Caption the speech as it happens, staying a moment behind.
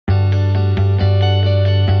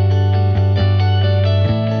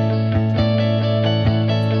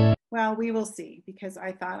Well, we will see, because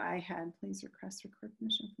I thought I had, please request record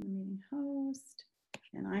permission from the meeting host.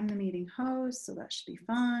 And I'm the meeting host, so that should be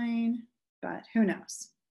fine. But who knows?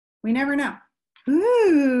 We never know.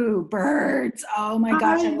 Ooh, birds. Oh my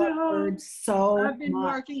gosh, I love birds so much. I've been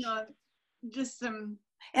working on just some.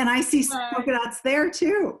 And I see polka dots there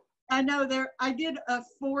too. I know I did a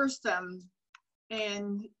foursome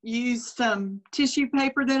and used some tissue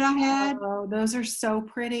paper that I had. Oh, those are so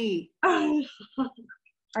pretty.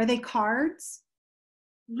 Are they cards?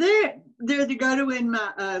 They're to go to in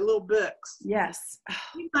my little books. Yes.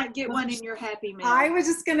 You might get one in your Happy Mail. I was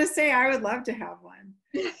just gonna say I would love to have one.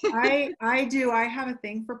 I do. I have a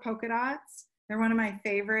thing for polka dots. They're one of my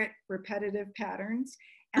favorite repetitive patterns,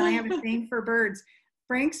 and I have a thing for birds.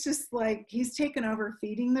 Frank's just like, he's taken over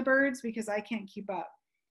feeding the birds because I can't keep up.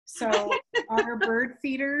 So our bird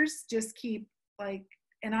feeders just keep like,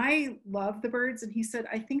 and I love the birds, and he said,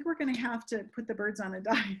 I think we're gonna have to put the birds on a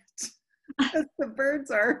diet. Because the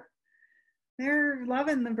birds they're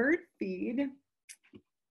loving the bird feed.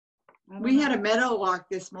 We had a meadowlark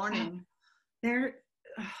this morning. The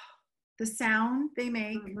sound they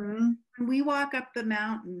make. When we walk up the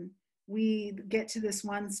mountain, we get to this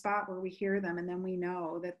one spot where we hear them, and then we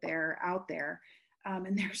know that they're out there.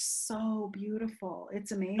 And they're so beautiful.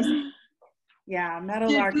 It's amazing. Yeah,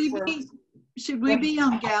 meadowlarks. Should we be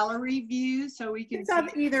on gallery view so we can see?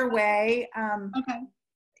 Either way. Okay.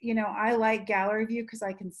 You know, I like gallery view because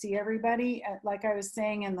I can see everybody. Like I was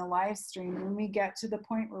saying in the live stream, when we get to the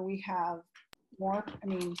point where we have more, I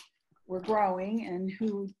mean, we're growing, and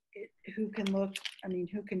who can look, I mean,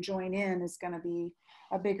 who can join in is going to be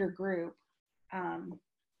a bigger group.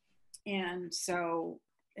 And so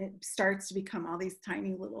it starts to become all these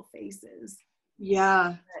tiny little faces.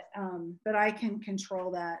 Yeah. But I can control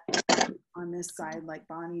that on this side like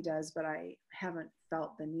Bonnie does, but I haven't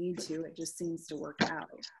felt the need to. It just seems to work out.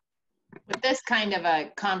 With this kind of a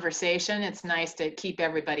conversation, it's nice to keep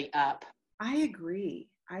everybody up. I agree.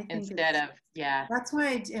 I think instead of, yeah. That's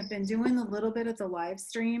why I've been doing a little bit of the live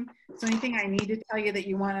stream. So anything I need to tell you that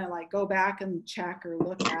you want to like go back and check or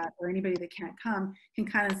look at, or anybody that can't come can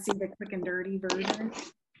kind of see the quick and dirty version.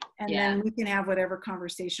 And then we can have whatever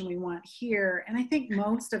conversation we want here. And I think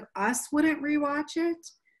most of us wouldn't rewatch it,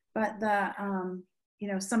 but you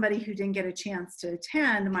know, somebody who didn't get a chance to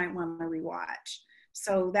attend might want to rewatch.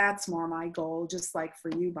 So that's more my goal, just like for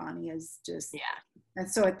you, Bonnie, is just, and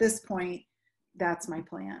so at this point, that's my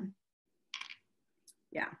plan.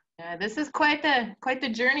 Yeah. Yeah, this is quite the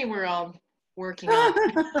journey we're all working on.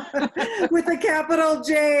 With a capital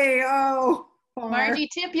J. Oh. Margie,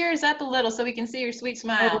 tip yours up a little so we can see your sweet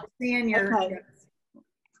smile. Seeing your,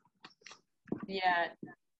 yeah,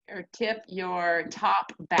 or tip your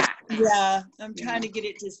top back. Yeah, I'm trying to get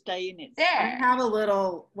it to stay in it. There. I have a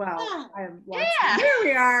little, I have lots there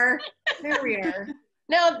we are. There we are.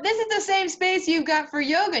 Now, this is the same space you've got for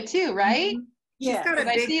yoga too, right? Mm-hmm. Yeah.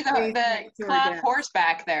 I see the cloth horse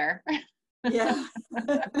back there. Yeah.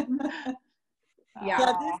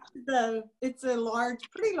 Yeah. It's a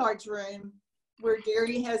pretty large room where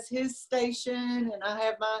Gary has his station, and I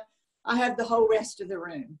have the whole rest of the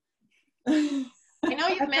room. I know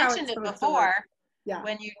you've mentioned it before. Yeah.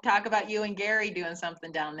 When you talk about you and Gary doing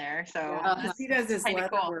something down there. So he does his leather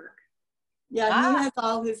work. Yeah, he has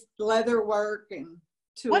all his leather work and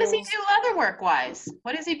tools. What does he do leather work wise?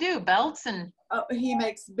 What does he do? Belts and he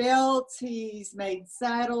makes belts, he's made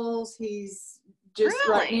saddles, he's just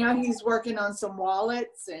right now he's working on some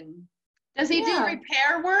wallets. And does he do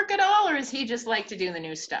repair work at all, or is he just like to do the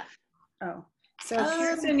new stuff? Oh, so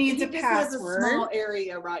Kirsten needs a password. Has a small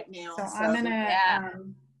area right now. So I'm gonna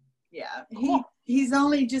cool. He's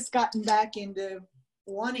only just gotten back into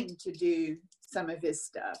wanting to do some of his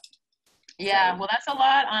stuff. Yeah, well, that's a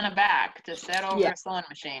lot on a back to set over a sewing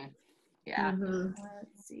machine. Yeah.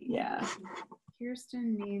 Let's see. Yeah.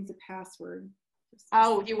 Kirsten needs a password.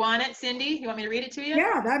 Oh, you want it, Cindy? You want me to read it to you?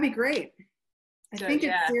 Yeah, that'd be great. I think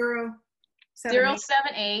it's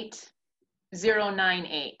 078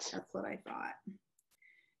 098. That's what I thought.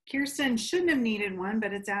 Kirsten shouldn't have needed one,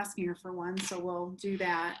 but it's asking her for one, so we'll do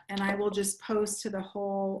that. And I will just post to the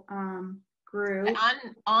whole group. And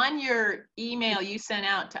on your email you sent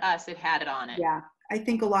out to us, it had it on it. Yeah, I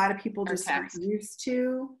think a lot of people just aren't used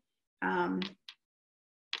to.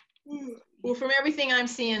 Well, from everything I'm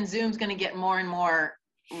seeing, Zoom's going to get more and more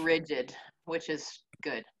rigid, which is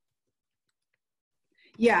good.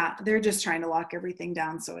 Yeah, they're just trying to lock everything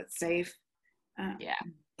down so it's safe.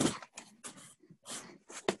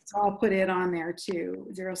 So I'll put it on there too,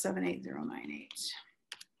 078098.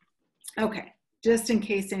 Okay, just in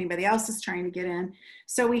case anybody else is trying to get in.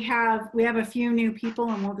 So we have a few new people,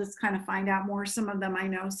 and we'll just kind of find out more. Some of them I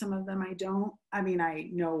know, some of them I don't. I mean, I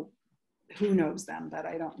know who knows them, but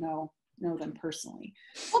I don't know them personally.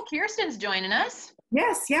 Well, Kirsten's joining us.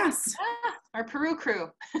 Yes. Our Peru crew.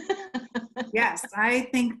 Yes, I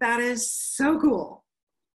think that is so cool.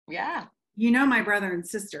 Yeah. You know, my brother and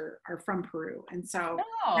sister are from Peru, and so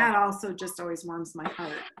that also just always warms my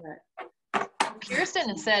heart. But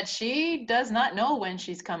Kirsten said she does not know when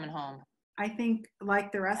she's coming home. I think,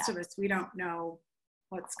 like the rest of us, we don't know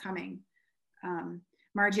what's coming.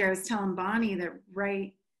 Margie, I was telling Bonnie that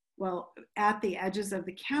at the edges of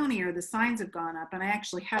the county, or the signs have gone up, and I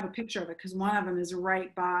actually have a picture of it because one of them is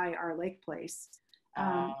right by our lake place.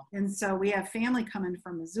 And so we have family coming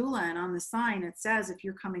from Missoula, and on the sign it says, if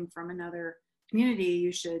you're coming from another community,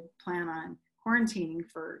 you should plan on quarantining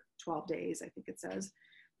for 12 days, I think it says.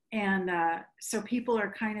 And so people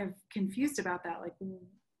are kind of confused about that. Like,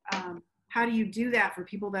 how do you do that for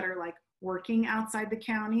people that are like working outside the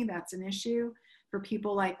county? That's an issue. For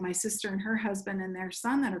people like my sister and her husband and their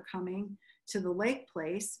son that are coming to the lake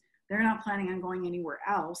place, they're not planning on going anywhere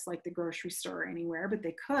else, like the grocery store or anywhere, but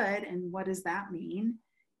they could. And what does that mean?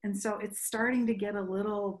 And so it's starting to get a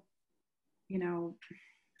little,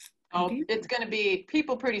 confusing. It's going to be,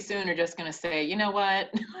 people pretty soon are just going to say, you know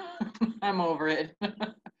what, I'm over it.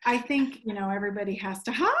 I think, everybody has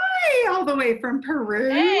to, hi, all the way from Peru.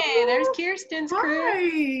 Hey, there's Kirsten's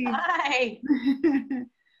crew. Hi.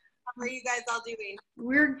 How are you guys all doing?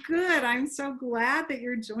 We're good. I'm so glad that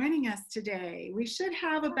you're joining us today. We should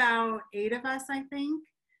have about 8 of us, I think,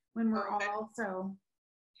 when we're all, so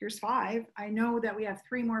here's 5. I know that we have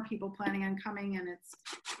 3 more people planning on coming, and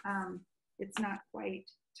it's not quite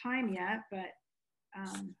time yet, but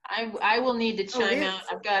I will need to chime out.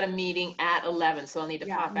 I've got a meeting at 11, so I'll need to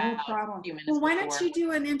pop out a few minutes Well, why don't before. you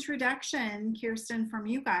do an introduction, Kirsten, from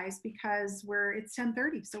you guys, because it's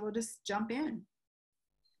 10:30, so we'll just jump in.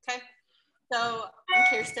 Okay, so I'm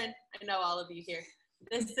Kirsten. I know all of you here.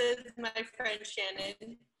 This is my friend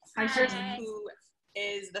Shannon. Hi, Kirsten. Who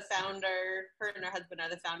is the founder. Her and her husband are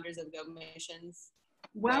the founders of Go Missions.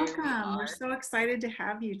 Welcome. We're so excited to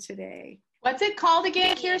have you today. What's it called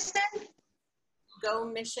again, Kirsten? Go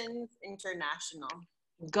Missions International.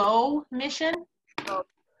 Go Mission? Oh,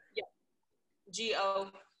 yeah. G-O.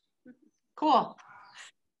 Cool.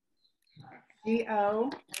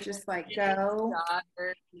 G-O, just like go.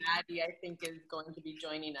 Daughter, Maddie, I think, is going to be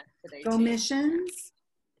joining us today. Go too. Missions?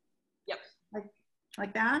 Yep.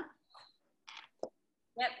 Like that?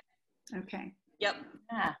 Yep. Okay. Yep.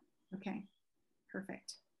 Yeah. Okay.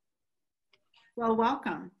 Perfect. Well,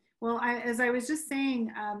 welcome. Well, as I was just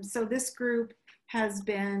saying, so this group has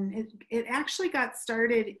been, it actually got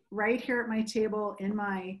started right here at my table in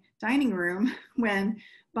my dining room when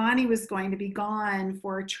Bonnie was going to be gone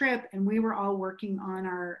for a trip, and we were all working on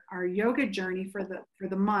our yoga journey for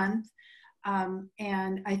the month.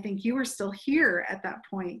 And I think you were still here at that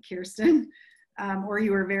point, Kirsten, or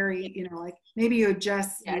you were very, like maybe you had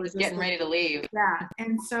just, yeah, just getting ready to leave. Yeah.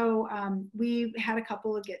 And so we had a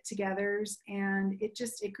couple of get-togethers, and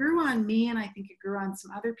it grew on me, and I think it grew on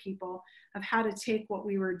some other people, of how to take what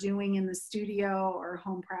we were doing in the studio or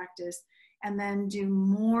home practice and then do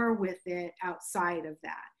more with it outside of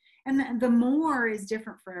that. And the more is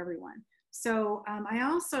different for everyone. So I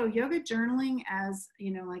also, yoga journaling as,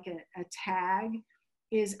 like a tag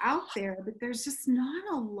is out there, but there's just not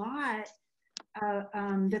a lot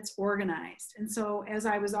that's organized. And so as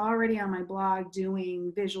I was already on my blog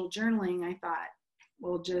doing visual journaling, I thought,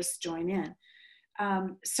 we'll just join in.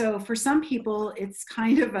 So for some people, it's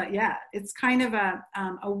kind of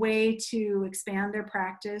a way to expand their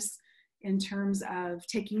practice in terms of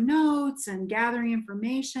taking notes and gathering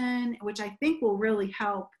information, which I think will really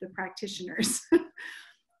help the practitioners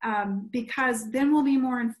because then we'll be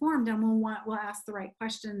more informed, and we'll ask the right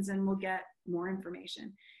questions, and we'll get more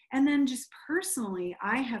information. And then just personally,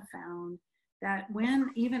 I have found that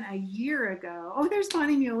when even a year ago, oh, there's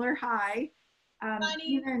Bonnie Mueller, hi.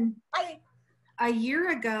 Even a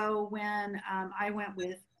year ago when I went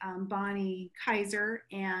with Bonnie Kaiser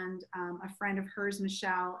and a friend of hers,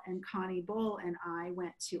 Michelle, and Connie Bull, and I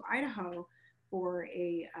went to Idaho for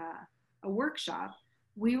a workshop.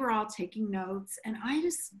 We were all taking notes, and I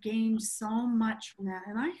just gained so much from that.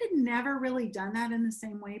 And I had never really done that in the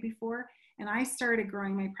same way before. And I started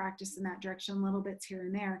growing my practice in that direction, little bits here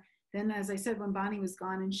and there. Then, as I said, when Bonnie was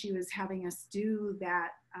gone and she was having us do that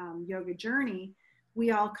yoga journey,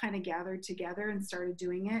 we all kind of gathered together and started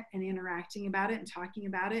doing it and interacting about it and talking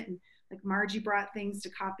about it. And like Margie brought things to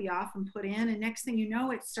copy off and put in. And next thing you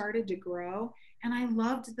know, it started to grow. And I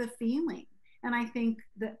loved the feeling. And I think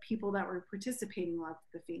that people that were participating loved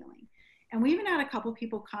the feeling. And we even had a couple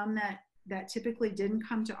people come that typically didn't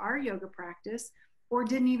come to our yoga practice or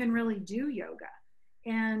didn't even really do yoga.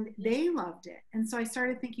 And they loved it. And so I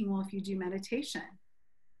started thinking, well, if you do meditation,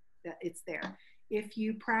 that it's there. If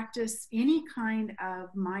you practice any kind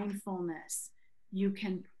of mindfulness, you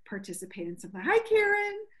can participate in something. Hi,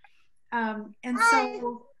 Karen. And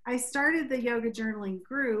so I started the yoga journaling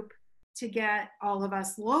group to get all of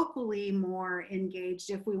us locally more engaged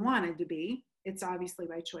if we wanted to be. It's obviously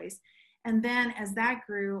by choice. And then as that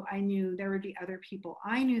grew, I knew there would be other people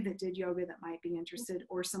I knew that did yoga that might be interested,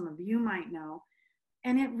 or some of you might know.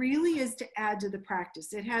 And it really is to add to the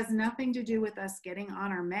practice. It has nothing to do with us getting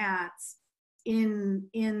on our mats in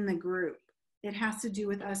the group. It has to do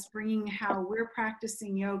with us bringing how we're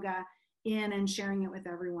practicing yoga in and sharing it with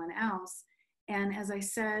everyone else. And as I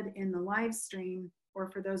said in the live stream, or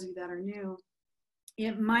for those of you that are new,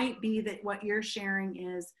 it might be that what you're sharing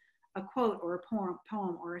is a quote or a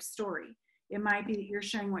poem or a story. It might be that you're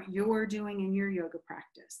sharing what you're doing in your yoga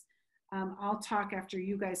practice. I'll talk after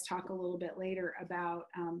you guys talk a little bit later about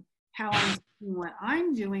how I'm doing what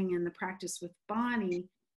I'm doing in the practice with Bonnie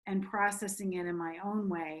and processing it in my own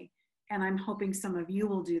way. And I'm hoping some of you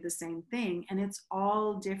will do the same thing. And it's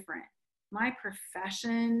all different. My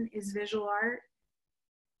profession is visual art.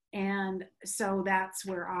 And so that's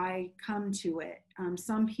where I come to it.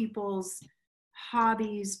 Some people's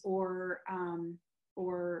hobbies or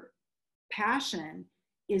passion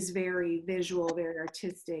is very visual, very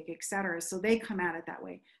artistic, etc. So they come at it that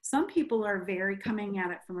way. Some people are very coming at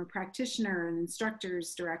it from a practitioner, an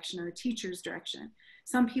instructor's direction, or a teacher's direction.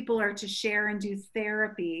 Some people are to share and do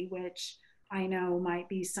therapy, which I know might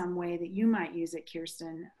be some way that you might use it,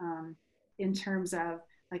 Kirsten, in terms of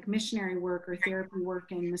like missionary work or therapy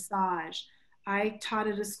work and massage. I taught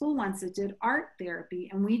at a school once that did art therapy,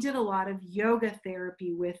 and we did a lot of yoga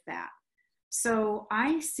therapy with that. So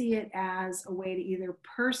I see it as a way to either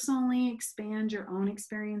personally expand your own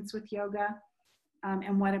experience with yoga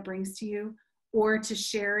and what it brings to you, or to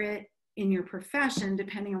share it in your profession,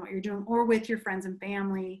 depending on what you're doing, or with your friends and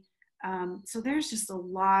family. So there's just a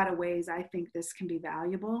lot of ways I think this can be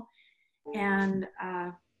valuable.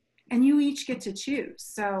 And you each get to choose.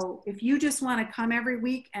 So if you just want to come every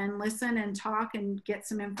week and listen and talk and get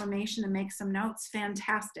some information and make some notes,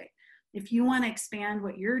 fantastic. If you want to expand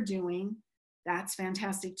what you're doing, that's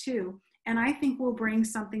fantastic too. And I think we'll bring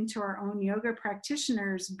something to our own yoga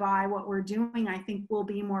practitioners by what we're doing. I think we'll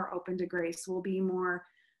be more open to grace. We'll be more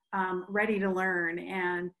ready to learn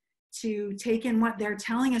and to take in what they're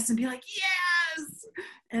telling us and be like, yes.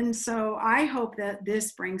 And so I hope that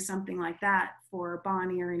this brings something like that for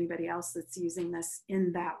Bonnie or anybody else that's using this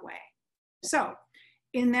in that way. So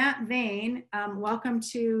in that vein, welcome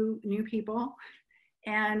to new people.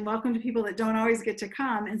 And welcome to people that don't always get to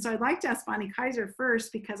come. And so I'd like to ask Bonnie Kaiser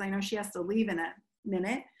first, because I know she has to leave in a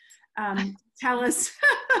minute. Tell us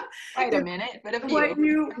Wait a minute, but a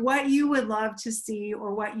few. what you would love to see,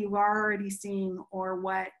 or what you are already seeing, or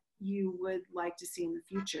what you would like to see in the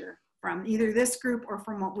future from either this group or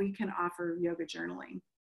from what we can offer yoga journaling.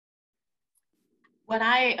 What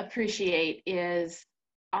I appreciate is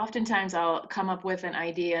oftentimes I'll come up with an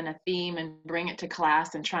idea and a theme and bring it to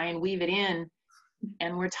class and try and weave it in.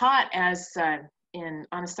 And we're taught as in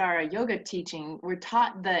Anusara yoga teaching, we're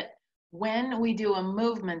taught that when we do a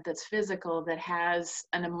movement that's physical, that has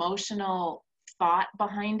an emotional thought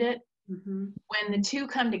behind it, when the two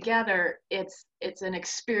come together, it's an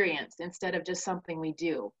experience instead of just something we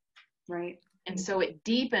do. Right. And so it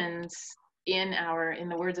deepens in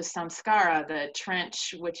the words of samskara, the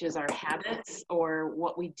trench, which is our habits or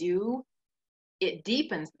what we do, it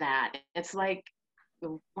deepens that. It's like,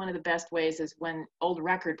 one of the best ways is when old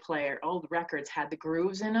records had the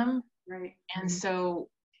grooves in them. Right. And so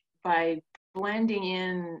by blending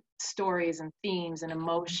in stories and themes and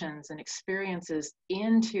emotions and experiences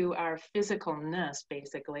into our physicalness,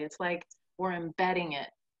 basically, it's like we're embedding it.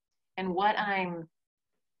 And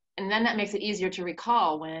then that makes it easier to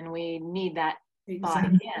recall when we need that thought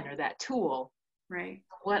again or that tool. Right.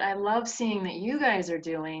 What I love seeing that you guys are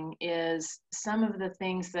doing is some of the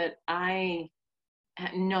things that I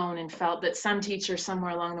known and felt that some teacher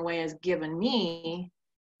somewhere along the way has given me,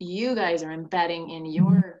 you guys are embedding in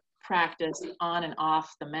your practice on and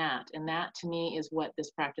off the mat. And that to me is what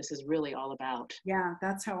this practice is really all about. Yeah,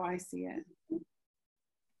 that's how I see it.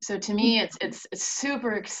 So to me, it's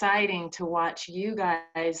super exciting to watch you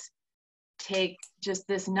guys take just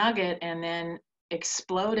this nugget and then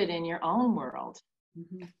explode it in your own world.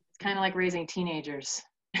 It's kind of like raising teenagers.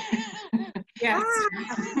 Yes.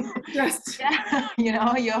 Yeah, you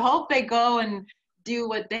know, you hope they go and do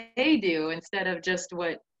what they do instead of just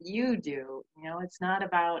what you do. You know, it's not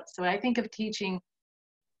about, so I think of teaching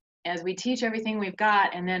as we teach everything we've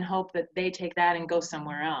got and then hope that they take that and go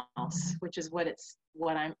somewhere else, which is what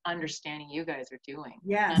I'm understanding you guys are doing.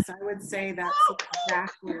 Yes, I would say that's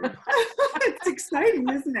exactly. It's exciting,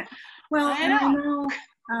 isn't it? Well, I know.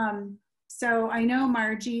 So I know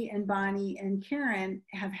Margie and Bonnie and Karen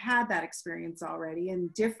have had that experience already in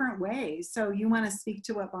different ways. So you want to speak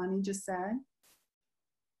to what Bonnie just said?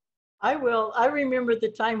 I will. I remember the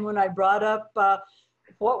time when I brought up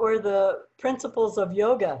what were the principles of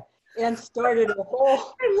yoga and started a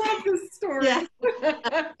whole. I love this story. Yeah.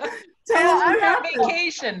 I was on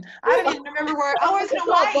vacation. I don't even remember where I was in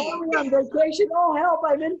Hawaii. On vacation. Oh, help,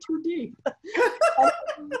 I'm in too deep.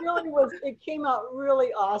 It came out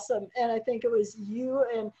really awesome. And I think it was you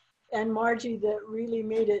and Margie that really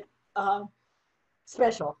made it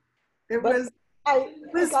special. It was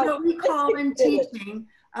what we call in teaching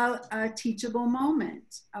a teachable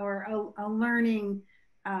moment, or a learning,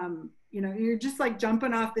 you know, you're just like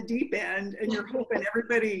jumping off the deep end and you're hoping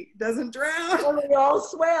everybody doesn't drown. And we all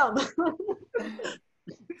swam.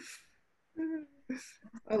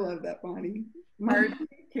 I love that, Bonnie. Margie,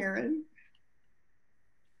 Karen.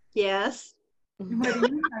 Yes. What do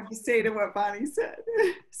you have to say to what Bonnie said?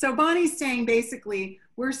 So Bonnie's saying basically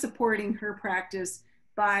we're supporting her practice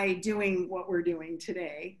by doing what we're doing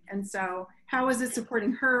today. And so how is it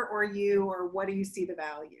supporting her or you, or what do you see the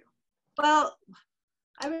value? Well,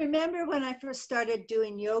 I remember when I first started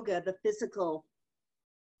doing yoga, the physical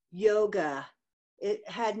yoga, it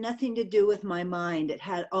had nothing to do with my mind. It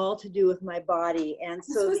had all to do with my body. And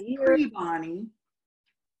so this was pre-Bonnie.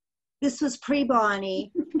 This was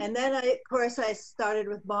pre-Bonnie. And then of course I started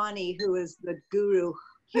with Bonnie, who is the guru,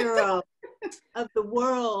 hero of the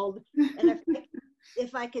world. And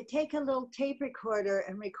if I could take a little tape recorder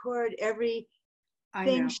and record every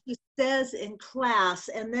thing she says in class,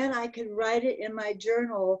 and then I could write it in my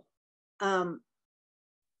journal, I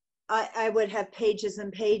would have pages and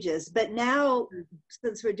pages. But now,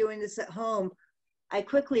 since we're doing this at home, I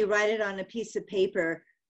quickly write it on a piece of paper.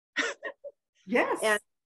 Yes.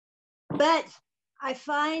 But I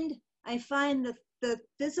find the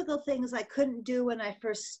physical things I couldn't do when I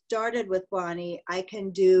first started with Bonnie, I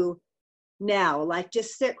can do now, like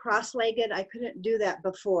just sit cross-legged. I couldn't do that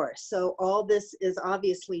before. So all this is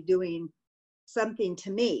obviously doing something to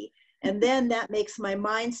me. And then that makes my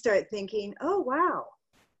mind start thinking, oh, wow,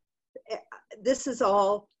 this is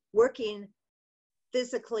all working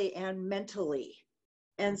physically and mentally.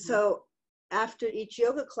 And so after each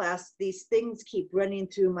yoga class, these things keep running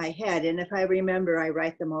through my head. And if I remember, I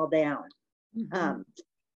write them all down.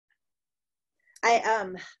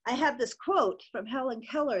 I have this quote from Helen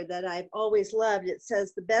Keller that I've always loved. It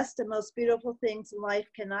says, "The best and most beautiful things in life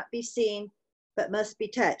cannot be seen, but must be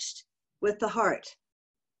touched with the heart."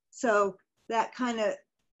 So that kind of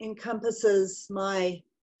encompasses my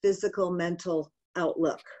physical, mental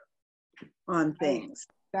outlook on things.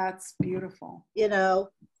 That's beautiful. You know,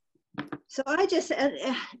 so I just,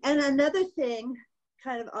 and another thing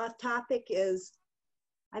kind of off topic is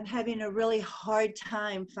I'm having a really hard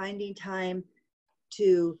time finding time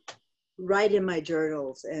to write in my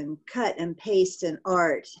journals and cut and paste and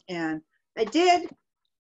art. And I did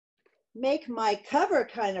make my cover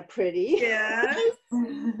kind of pretty. Yes.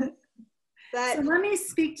 But so let me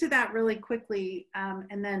speak to that really quickly,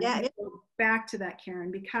 and then go back to that,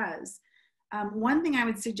 Karen, because one thing I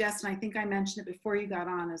would suggest, and I think I mentioned it before you got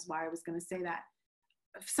on, is why I was going to say that.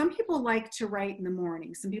 Some people like to write in the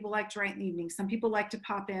morning. Some people like to write in the evening. Some people like to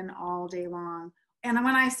pop in all day long. And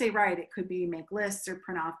when I say write, it could be make lists or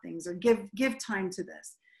print off things or give time to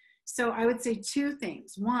this. So I would say two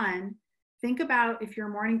things. One, think about if you're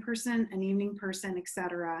a morning person, an evening person,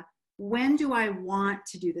 etc. When do I want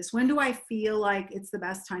to do this? When do I feel like it's the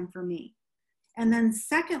best time for me? And then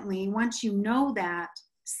secondly, once you know that,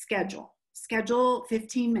 schedule. Schedule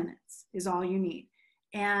 15 minutes is all you need.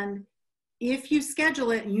 And if you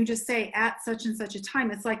schedule it and you just say at such and such a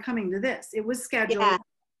time, it's like coming to this. It was scheduled,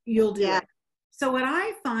 you'll do it. So what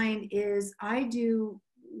I find is I do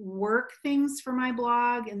work things for my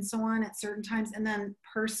blog and so on at certain times, and then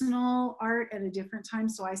personal art at a different time,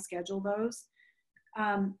 so I schedule those.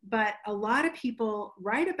 But a lot of people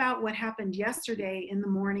write about what happened yesterday in the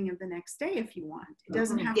morning of the next day if you want. It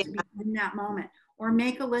doesn't have to be in that moment. Or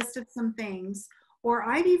make a list of some things. Or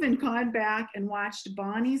I've even gone back and watched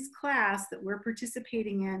Bonnie's class that we're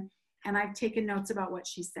participating in, and I've taken notes about what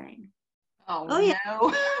she's saying. Oh yeah.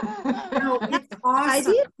 No, it's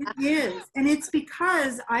awesome. It is. And it's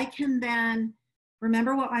because I can then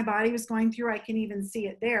remember what my body was going through. I can even see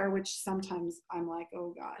it there, which sometimes I'm like,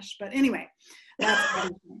 oh gosh. But anyway, that's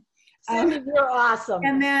Cindy, you're awesome.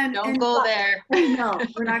 and then Don't go there. No,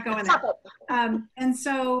 we're not going there. And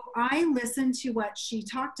so I listened to what she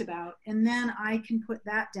talked about, and then I can put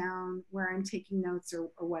that down where I'm taking notes or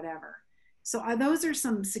whatever. So those are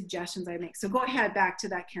some suggestions I make. So go ahead, back to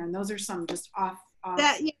that, Karen. Those are some just off.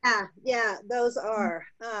 That, yeah, those are.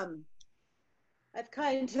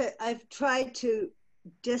 I've tried to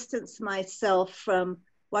distance myself from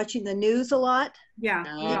watching the news a lot. Yeah,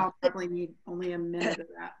 we all probably need only a minute of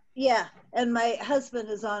that. Yeah, and my husband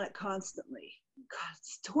is on it constantly. God,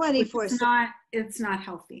 it's 24/7. It's not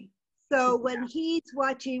healthy. So when he's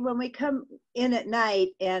watching, when we come in at night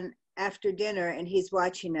and after dinner and he's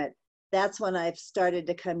watching it, that's when I've started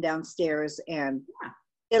to come downstairs and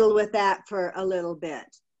fiddle with that for a little bit.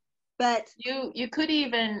 But you could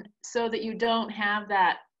even, so that you don't have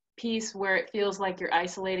that piece where it feels like you're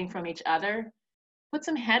isolating from each other, put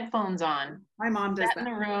some headphones on. My mom does Sit that.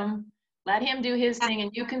 in the room, let him do his thing,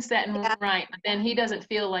 and you can sit and write, but then he doesn't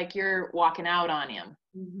feel like you're walking out on him.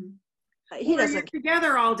 he doesn't. You're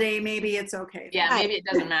together all day, maybe it's okay. Yeah, maybe it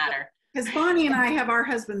doesn't matter. Because Bonnie and I have our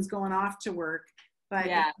husbands going off to work, but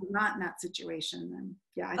Yeah. if we're not in that situation, then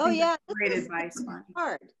I think that's great advice, Bonnie.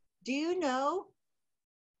 Hard. Do you know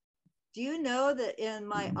that in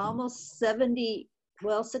my almost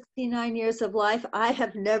 69 years of life, I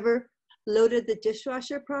have never loaded the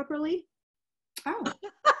dishwasher properly? Oh.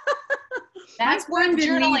 That's worth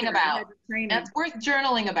journaling about. That's worth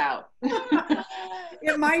journaling about.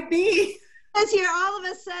 It might be. Because you're all of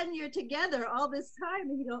a sudden you're together all this time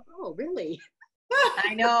and you go, oh, really?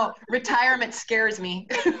 I know. Retirement scares me.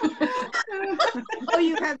 Oh,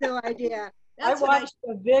 you have no idea. I watched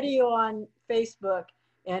a video on Facebook,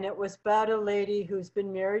 and it was about a lady who's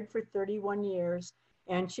been married for 31 years,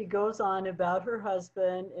 and she goes on about her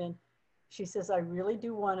husband, and she says, I really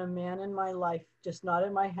do want a man in my life, just not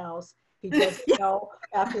in my house. He doesn't know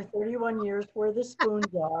after 31 years where the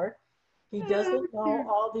spoons are. He doesn't know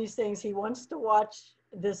all these things. He wants to watch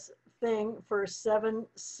this thing for 7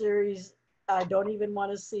 series. I don't even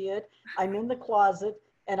want to see it. I'm in the closet,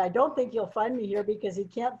 and I don't think you'll find me here because he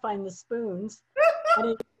can't find the spoons.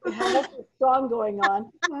 And he has a song going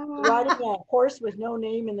on, riding a horse with no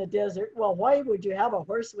name in the desert. Well, why would you have a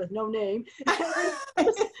horse with no name?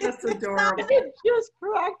 That's adorable. It just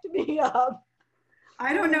cracked me up.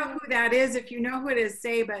 I don't know who that is. If you know who it is,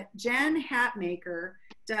 say, but Jen Hatmaker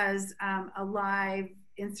does a live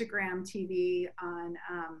Instagram TV on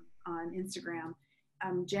Instagram.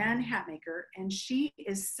 Jen Hatmaker, and she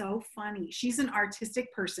is so funny. She's an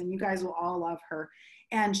artistic person. You guys will all love her.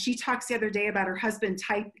 And she talks the other day about her husband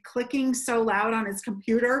clicking so loud on his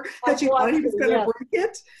computer that she thought he was going to break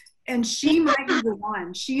it. And she might be the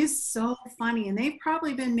one. She is so funny, and they've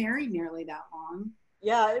probably been married nearly that long.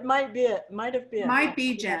 Yeah, it might be it. Might have been. Might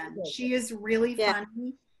be Jen. She is really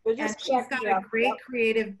funny. And she's got a great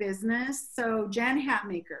creative business. So Jen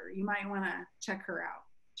Hatmaker, you might want to check her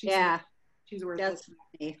out. She's worth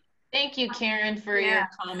listening. Thank you, Karen, for your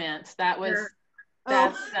comments. That was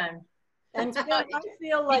And I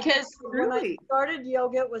feel like when I started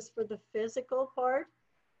yoga, it was for the physical part,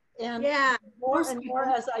 and more and more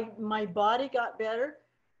as my body got better,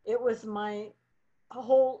 it was my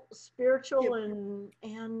whole spiritual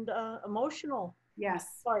and emotional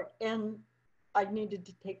part, and I needed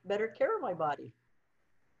to take better care of my body.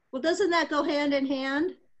 Well, doesn't that go hand in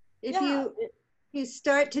hand? If you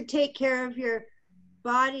start to take care of your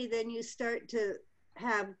body, then you start to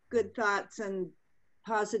have good thoughts and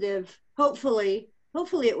positive. Hopefully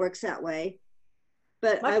it works that way.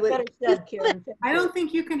 But I don't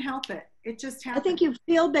think you can help it. It just happens. I think you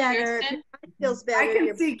feel better. It feels better. I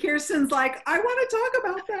can see Kirsten's like, I want to talk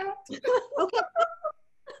about that. Okay.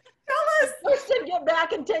 Tell us. Kirsten, get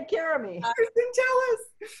back and take care of me. Kirsten, tell us.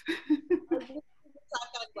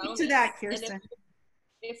 Speak to that, Kirsten.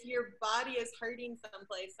 If your body is hurting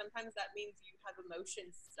someplace, sometimes that means you have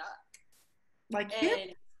emotions stuck. Like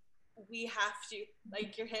and we have to,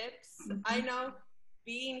 like your hips. I know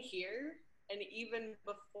being here, and even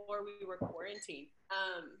before we were quarantined,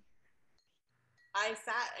 I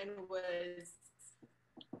sat and was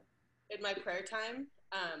in my prayer time.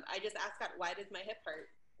 I just asked God, why does my hip hurt?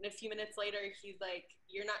 And a few minutes later, he's like,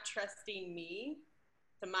 you're not trusting me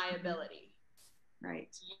to my ability.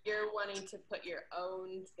 Right. You're wanting to put your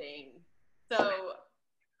own thing. So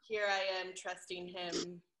here I am trusting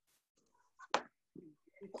him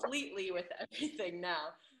completely with everything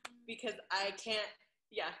now, because I can't,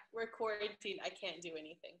 we're quarantined. I can't do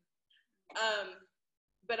anything.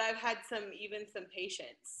 But I've had some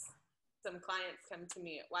patients, some clients come to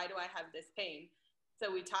me, why do I have this pain?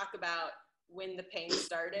 So we talk about when the pain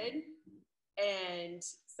started, and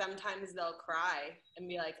sometimes they'll cry and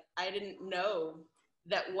be like, I didn't know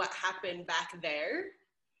that what happened back there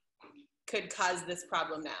could cause this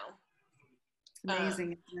problem now.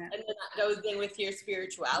 Amazing, isn't it? And then that goes in with your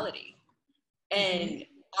spirituality. And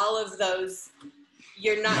all of those,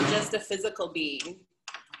 you're not just a physical being,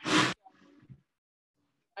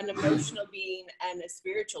 an emotional being and a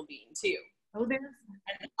spiritual being too. Oh, and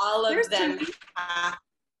all of them have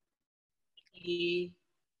to be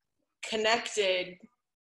connected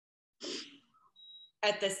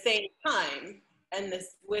at the same time, and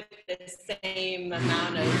this with the same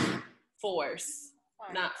amount of force,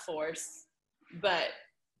 not force, but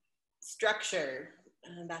structure.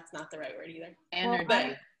 That's not the right word either. Energy.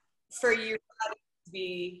 But for your body to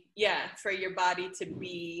be, for your body to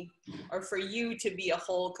be, or for you to be a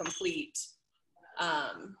whole, complete,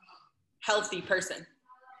 healthy person.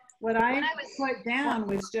 What I put down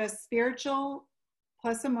was just spiritual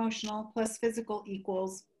plus emotional plus physical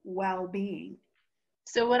equals well-being.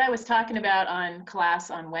 So what I was talking about on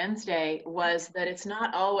class on Wednesday was that it's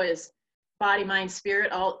not always body, mind,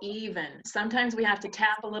 spirit, all even. Sometimes we have to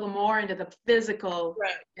tap a little more into the physical,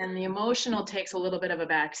 right, and the emotional takes a little bit of a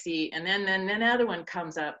backseat, and then the other one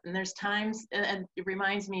comes up. And there's times, and it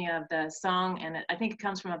reminds me of the song, and I think it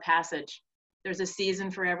comes from a passage. There's a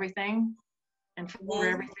season for everything, and for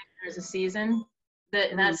everything there's a season.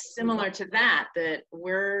 That's similar to that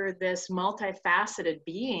we're this multifaceted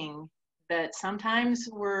being, that sometimes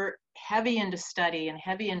we're heavy into study and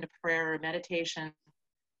heavy into prayer or meditation,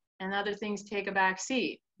 and other things take a back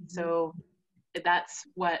seat. So that's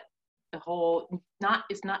what the whole,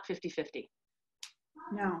 it's not 50-50.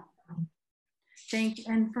 No.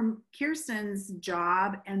 And from Kirsten's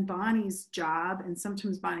job and Bonnie's job, and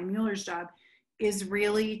sometimes Bonnie Mueller's job, is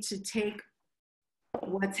really to take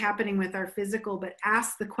what's happening with our physical, but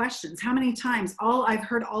ask the questions. How many times? I've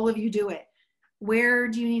heard all of you do it. Where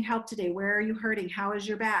do you need help today? Where are you hurting? How is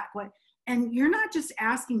your back? And you're not just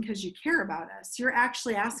asking because you care about us. You're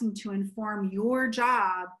actually asking to inform your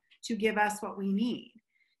job to give us what we need.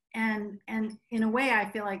 And in a way, I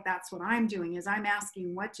feel like that's what I'm doing, is I'm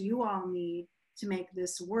asking, what do you all need to make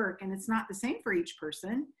this work? And it's not the same for each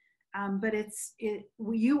person, but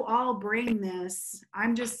you all bring this.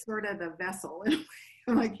 I'm just sort of the vessel.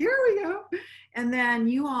 I'm like, here we go. And then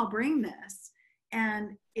you all bring this.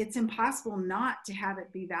 And it's impossible not to have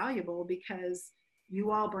it be valuable, because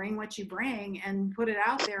you all bring what you bring and put it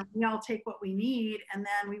out there. We all take what we need, and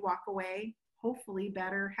then we walk away, hopefully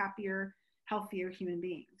better, happier, healthier human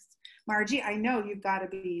beings. Margie, I know you've got to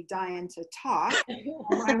be dying to talk.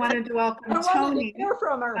 I wanted to welcome Tony. Hear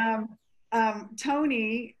from her.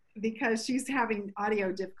 Tony, because she's having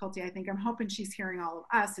audio difficulty. I think I'm hoping she's hearing all of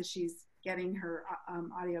us as she's getting her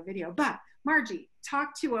audio video. But Margie,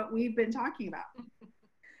 talk to what we've been talking about.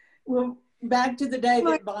 Well, back to the day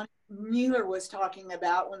that Bonnie Mueller was talking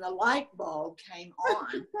about, when the light bulb came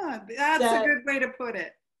on. That's a good way to put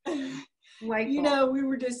it. You know, we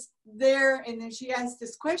were just there, and then she asked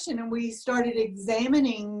this question, and we started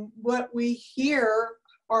examining what we hear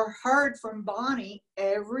or heard from Bonnie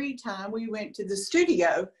every time we went to the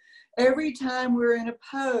studio, every time we're in a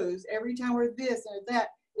pose, every time we're this or that.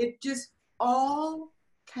 It just all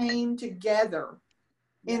came together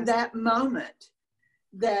in that moment.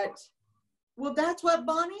 That's what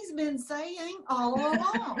Bonnie's been saying all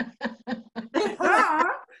along.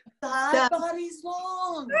 Side bodies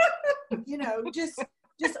long. You know, just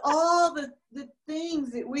all the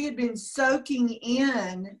things that we had been soaking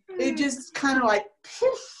in. It just kind of like,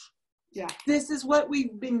 poof. Yeah. This is what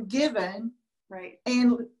we've been given. Right.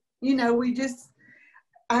 And, you know,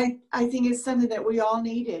 I think it's something that we all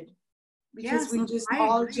needed. Because we just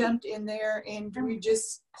all jumped in there, and we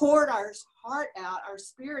just poured our heart out, our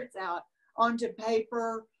spirits out onto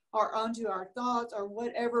paper or onto our thoughts or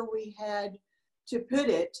whatever we had to put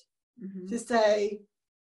it, to say,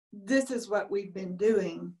 this is what we've been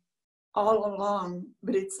doing all along,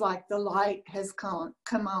 but it's like the light has come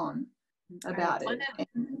on about it.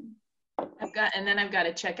 I've got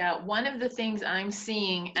to check out. One of the things I'm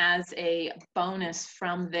seeing as a bonus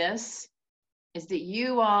from this is that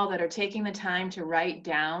you all that are taking the time to write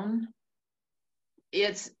down,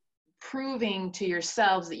 it's proving to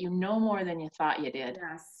yourselves that you know more than you thought you did.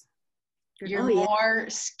 Yes. You're more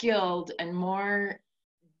skilled and more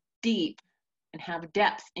deep and have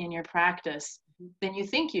depth in your practice than you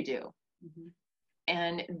think you do.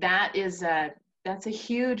 And that's a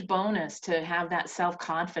huge bonus, to have that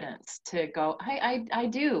self-confidence, to go, I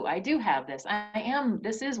do have this.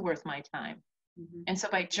 This is worth my time. And so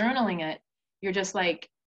by journaling it, you're just like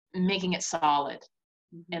making it solid.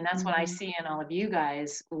 And that's what I see in all of you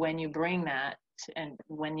guys when you bring that, and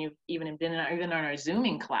when you've even been even on our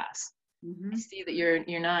Zooming class. I see that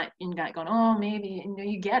you're not going, oh, maybe,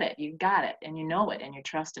 you get it, you got it, and you know it, and you're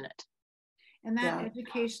trusting it. And that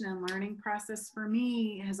education and learning process for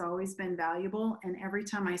me has always been valuable. And every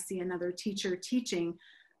time I see another teacher teaching,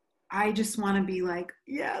 I just want to be like,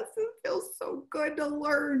 yes, it feels so good to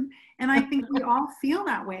learn. And I think we all feel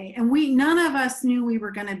that way. And none of us knew we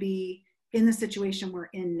were going to be in the situation we're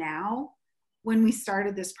in now when we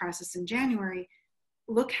started this process in January.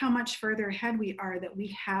 Look how much further ahead we are that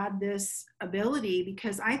we had this ability,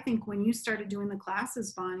 because I think when you started doing the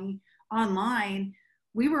classes, Bonnie, online,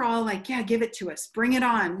 we were all like, yeah, give it to us, bring it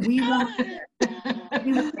on, we want it.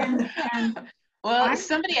 Well,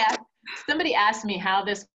 somebody asked me how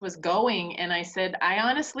this was going, and I said, I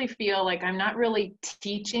honestly feel like I'm not really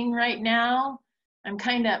teaching right now. I'm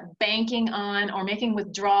kind of banking on or making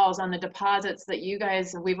withdrawals on the deposits that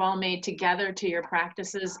we've all made together to your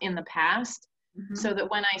practices in the past. So that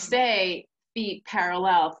when I say feet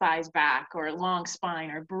parallel, thighs back, or long spine,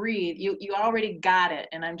 or breathe, you already got it.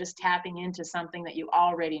 And I'm just tapping into something that you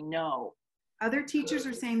already know. Other teachers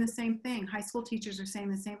are saying the same thing. High school teachers are saying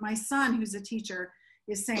the same. My son, who's a teacher,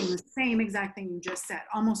 is saying the same exact thing you just said,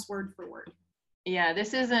 almost word for word. Yeah,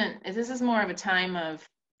 this is more of a time of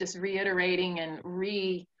just reiterating and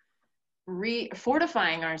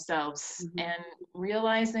fortifying ourselves and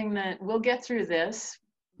realizing that we'll get through this.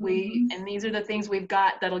 And these are the things we've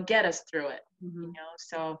got that'll get us through it. You know,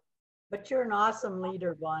 so. But you're an awesome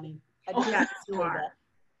leader, Bonnie. Yes, you are.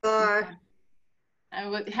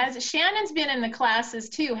 Shannon's been in the classes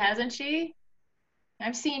too, hasn't she?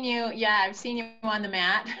 I've seen you on the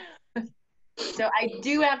mat. So I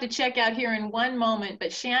do have to check out here in one moment,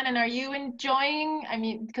 but Shannon, are you enjoying? I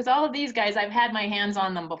mean, because all of these guys, I've had my hands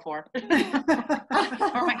on them before. Or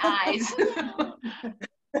my eyes.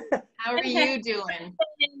 How are you doing?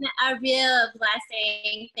 It's been a real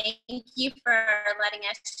blessing. Thank you for letting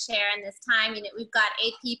us share in this time. You know, we've got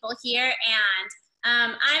 8 people here, and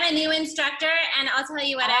I'm a new instructor, and I'll tell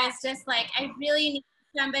you what, I was just like, I really need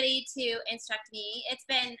somebody to instruct me. It's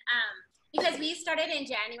been because we started in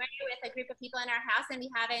January with a group of people in our house, and we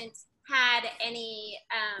haven't had any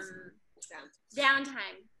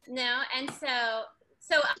downtime. No, and so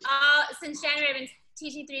since January, I've been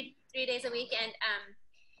teaching three days a week, and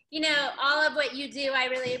you know, all of what you do, I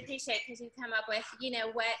really appreciate, because you come up with, you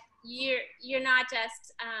know, what you're not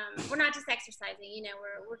just we're not just exercising. You know,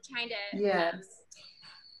 we're trying to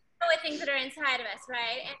with things that are inside of us,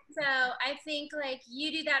 right? And so I think like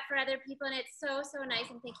you do that for other people, and it's so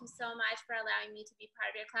nice, and thank you so much for allowing me to be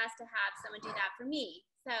part of your class, to have someone do that for me.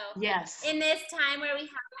 So yes, in this time where we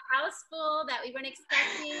have a house full that we weren't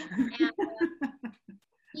expecting, and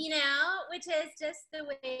you know, which is just the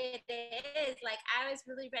way it is. Like, I was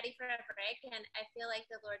really ready for a break, and I feel like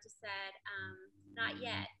the Lord just said, not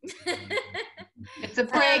yet. It's a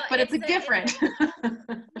break, but it's a different.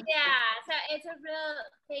 Yeah, so it's a real,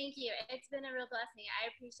 thank you. It's been a real blessing. I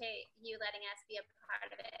appreciate you letting us be a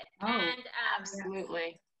part of it. And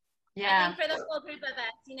absolutely. Yeah. I think for the whole group of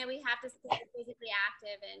us, you know, we have to stay physically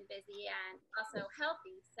active and busy and also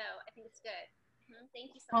healthy. So I think it's good.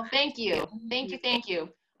 Thank you so much. Well, thank you. Thank you.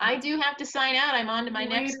 I do have to sign out. I'm on to my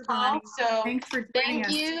next call. So thanks for thank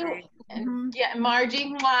you. And yeah,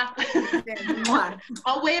 Margie. Mwah.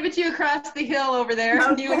 I'll wave at you across the hill over there.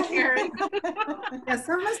 Okay. You and Karen. Yeah,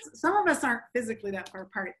 some of us aren't physically that far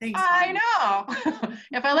apart. Thanks. I know.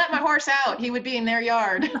 If I let my horse out, he would be in their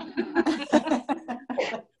yard.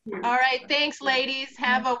 All right. Thanks, ladies.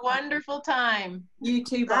 Have a wonderful time. You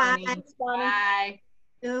too, Bonnie. Bye.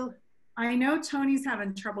 Bye. I know Tony's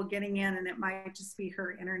having trouble getting in, and it might just be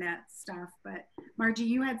her internet stuff, but Margie,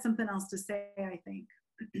 you had something else to say, I think.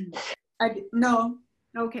 No.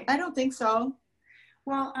 Okay. I don't think so.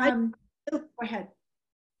 Well, go ahead.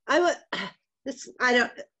 I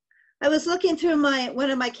was looking through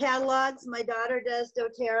one of my catalogs. My daughter does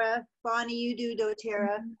doTERRA. Bonnie, you do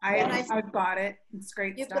doTERRA. I've bought it. It's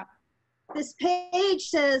great stuff. This page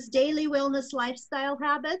says daily wellness lifestyle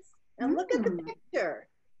habits, and look at the picture.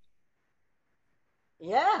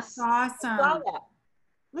 Yes. Awesome.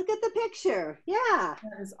 Look at the picture. Yeah.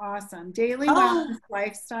 That is awesome. Daily wellness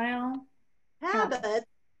lifestyle habits.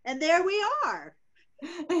 And there we are.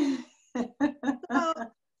 So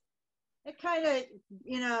it kind of,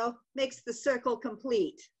 you know, makes the circle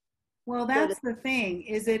complete. Well, that's the thing,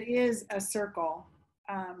 is it is a circle,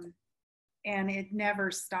 and it never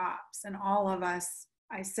stops. And all of us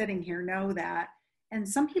sitting here know that. And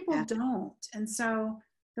some people don't. And so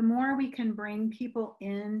the more we can bring people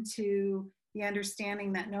into the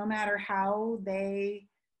understanding that no matter how they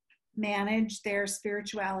manage their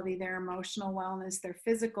spirituality, their emotional wellness, their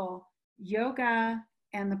physical. Yoga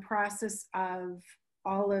and the process of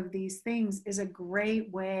all of these things is a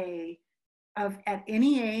great way of, at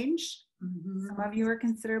any age, some of you are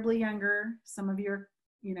considerably younger, some of you are,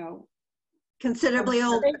 you know, Considerably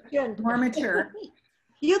older. more mature.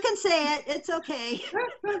 You can say it, it's okay.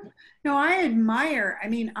 No, I admire, I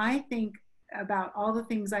mean, I think about all the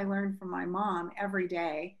things I learned from my mom every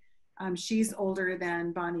day. She's older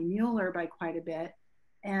than Bonnie Mueller by quite a bit,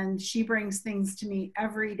 and she brings things to me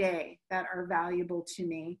every day that are valuable to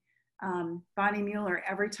me. Bonnie Mueller,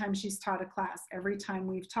 every time she's taught a class, every time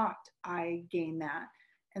we've talked, I gain that.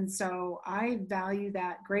 And so I value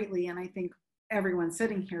that greatly, and I think everyone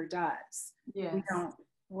sitting here does. Yes.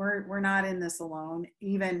 We're not in this alone,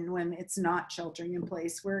 even when it's not sheltering in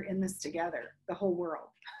place. We're in this together, the whole world.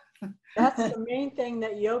 That's the main thing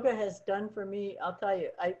that yoga has done for me. I'll tell you,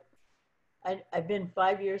 I've been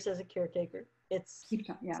 5 years as a caretaker. It's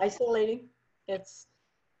isolating. It's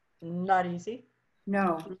not easy.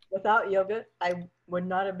 No. Without yoga, I would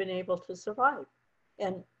not have been able to survive.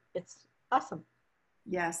 And it's awesome.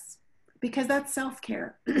 Yes, because that's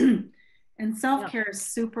self-care. And self-care is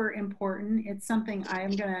super important. It's something I am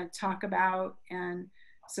going to talk about and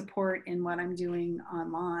support in what I'm doing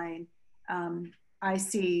online. I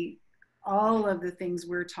see all of the things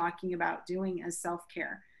we're talking about doing as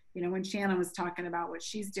self-care. You know, when Shannon was talking about what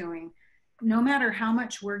she's doing, no matter how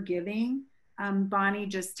much we're giving, Bonnie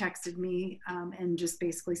just texted me and just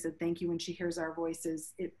basically said, thank you. When she hears our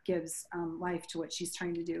voices, it gives life to what she's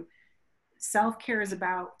trying to do. Self-care is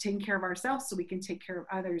about taking care of ourselves so we can take care of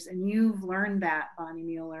others. And you've learned that, Bonnie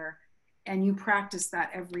Mueller, and you practice that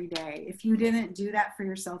every day. If you didn't do that for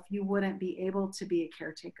yourself, you wouldn't be able to be a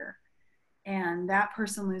caretaker. And that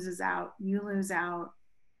person loses out, you lose out.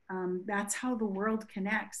 That's how the world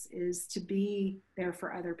connects, is to be there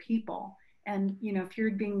for other people. And, you know, if you're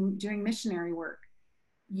doing missionary work,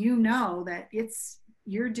 you know that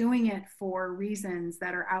you're doing it for reasons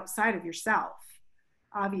that are outside of yourself,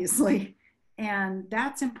 obviously. And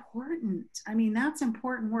that's important. I mean, that's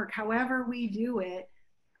important work. However we do it,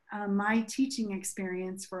 my teaching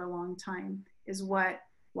experience for a long time is why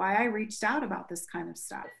I reached out about this kind of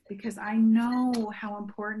stuff, because I know how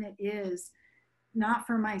important it is, not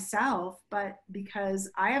for myself, but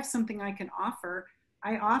because I have something I can offer.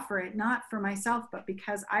 I offer it not for myself, but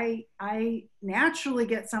because I naturally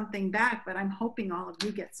get something back, but I'm hoping all of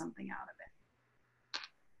you get something out of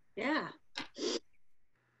it. Yeah.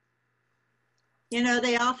 You know,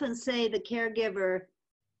 they often say the caregiver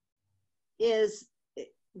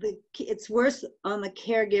it's worse on the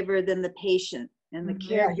caregiver than the patient, and the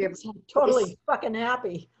caregiver totally fucking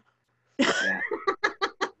happy. Well,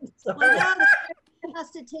 no, the caregiver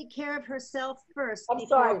has to take care of herself first. I'm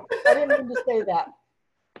sorry, I didn't mean to say that.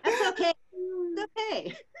 That's okay. It's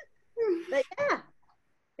okay. But yeah,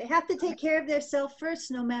 they have to take care of themselves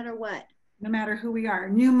first, no matter what. No matter who we are.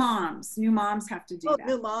 New moms have to do that.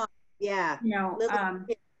 New mom. Yeah. You know,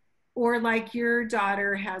 or like your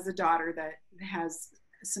daughter has a daughter that has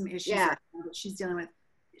some issues that she's dealing with.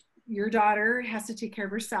 Your daughter has to take care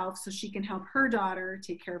of herself so she can help her daughter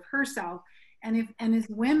take care of herself. And as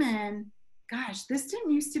women, gosh, this didn't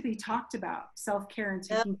used to be talked about, self-care and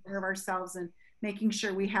taking care of ourselves and making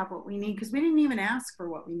sure we have what we need, because we didn't even ask for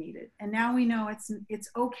what we needed. And now we know it's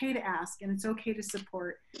okay to ask, and it's okay to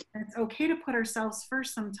support, and it's okay to put ourselves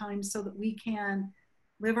first sometimes so that we can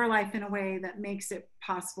live our life in a way that makes it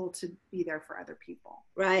possible to be there for other people.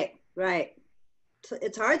 Right, right.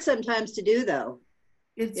 It's hard sometimes to do, though.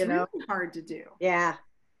 It's really hard to do. Yeah.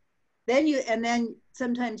 Then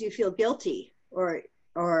sometimes you feel guilty or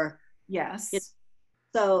yes.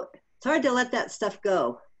 So it's hard to let that stuff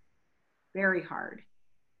go. Very hard.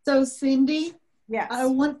 So Cindy, yes.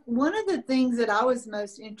 One of the things that I was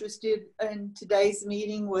most interested in today's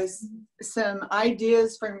meeting was some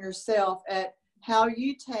ideas from yourself at how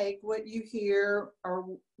you take what you hear or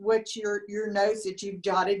what your notes that you've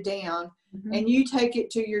jotted down, and you take it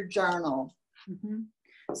to your journal.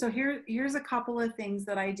 So here's a couple of things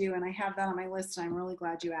that I do, and I have that on my list, and I'm really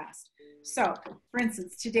glad you asked. So, for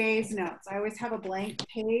instance, today's notes. I always have a blank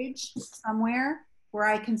page somewhere where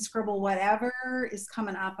I can scribble whatever is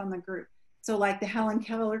coming up on the group. So like the Helen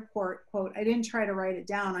Keller quote, I didn't try to write it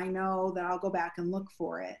down. I know that I'll go back and look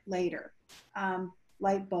for it later.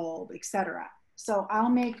 Light bulb, etc. So I'll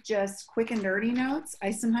make just quick and dirty notes.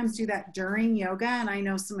 I sometimes do that during yoga, and I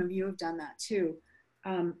know some of you have done that too.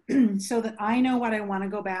 So that I know what I want to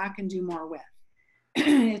go back and do more with.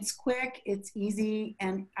 It's quick, it's easy,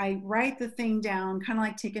 and I write the thing down kind of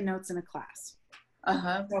like taking notes in a class.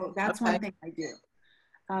 So that's one thing I do.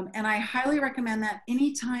 And I highly recommend that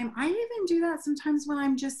anytime. I even do that sometimes when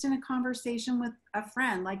I'm just in a conversation with a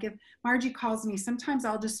friend. Like if Margie calls me, sometimes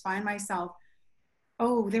I'll just find myself,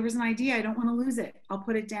 oh, there was an idea. I don't want to lose it. I'll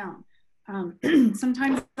put it down.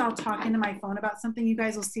 Sometimes I'll talk into my phone about something. You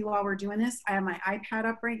guys will see while we're doing this. I have my iPad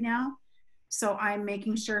up right now. So I'm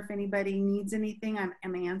making sure if anybody needs anything,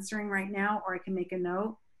 I'm answering right now, or I can make a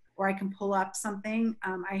note, or I can pull up something.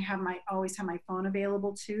 I always have my phone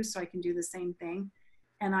available too, so I can do the same thing.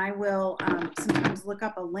 And I will sometimes look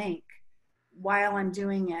up a link while I'm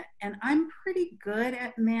doing it. And I'm pretty good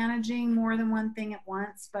at managing more than one thing at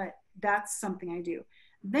once, but that's something I do.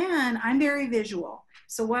 Then I'm very visual.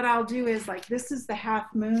 So what I'll do is, like, this is the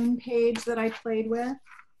half moon page that I played with.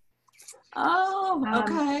 Oh,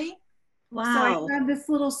 okay. Wow. So I had this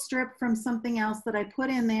little strip from something else that I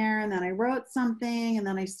put in there, and then I wrote something, and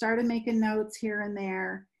then I started making notes here and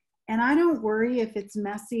there. And I don't worry if it's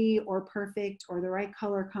messy or perfect or the right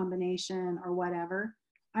color combination or whatever.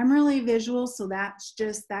 I'm really visual, so that's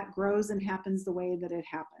just, that grows and happens the way that it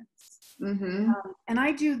happens. Mm-hmm. And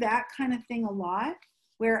I do that kind of thing a lot,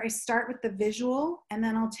 where I start with the visual and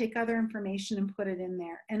then I'll take other information and put it in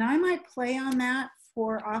there. And I might play on that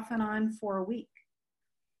for off and on for a week.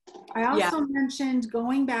 I also mentioned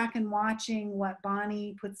going back and watching what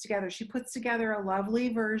Bonnie puts together. She puts together a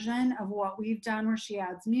lovely version of what we've done where she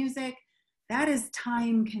adds music. That is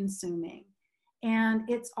time consuming. And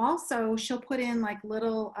it's also, she'll put in like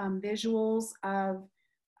little visuals of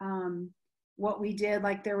what we did.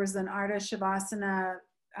 Like there was an Ardha Shavasana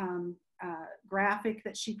graphic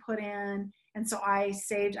that she put in. And so I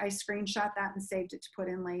screenshot that and saved it to put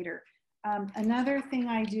in later. Another thing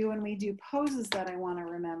I do when we do poses that I want to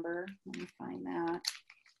remember, let me find that.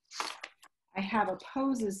 I have a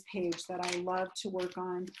poses page that I love to work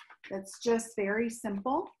on that's just very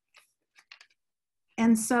simple.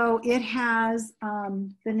 And so it has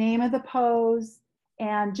the name of the pose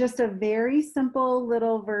and just a very simple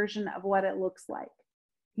little version of what it looks like.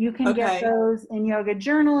 You can get those in Yoga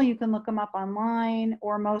Journal, you can look them up online,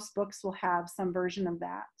 or most books will have some version of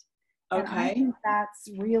that. And I think that's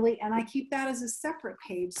really, and I keep that as a separate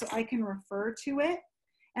page so I can refer to it.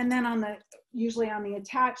 And then usually on the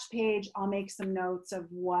attached page, I'll make some notes of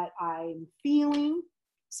what I'm feeling.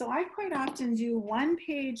 So I quite often do one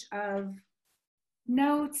page of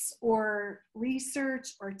notes or research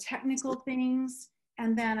or technical things,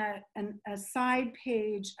 and then a side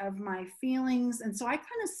page of my feelings. And so I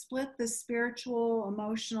kind of split the spiritual,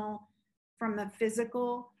 emotional from the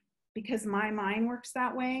physical because my mind works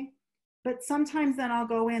that way. But sometimes then I'll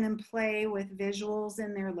go in and play with visuals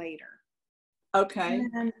in there later. Okay.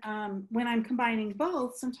 And then when I'm combining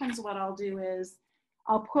both, sometimes what I'll do is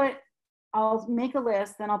I'll make a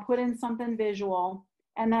list, then I'll put in something visual,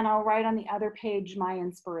 and then I'll write on the other page my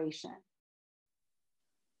inspiration.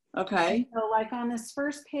 Okay. So like on this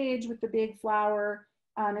first page with the big flower,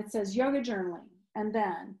 it says yoga journaling, and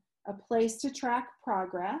then a place to track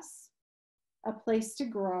progress, a place to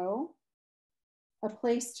grow, a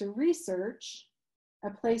place to research,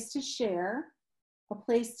 a place to share, a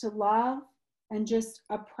place to love, and just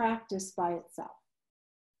a practice by itself.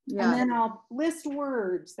 Yeah. And then I'll list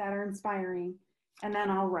words that are inspiring, and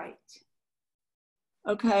then I'll write.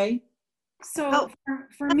 Okay. So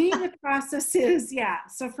for me, the process is,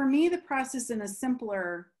 so for me, the process in a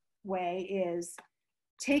simpler way is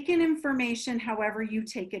take in information however you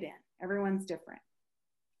take it in. Everyone's different.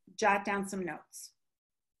 Jot down some notes.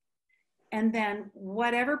 And then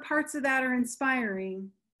whatever parts of that are inspiring,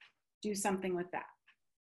 do something with that.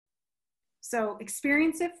 So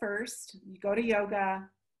experience it first. You go to yoga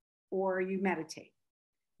or you meditate.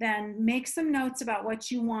 Then make some notes about what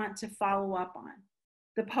you want to follow up on.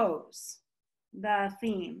 The pose, the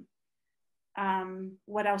theme,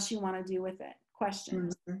 what else you want to do with it,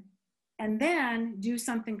 questions. Mm-hmm. And then do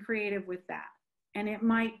something creative with that. And it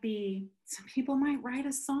might be, some people might write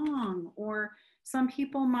a song, or some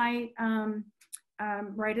people might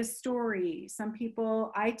write a story. Some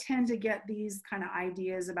people, I tend to get these kind of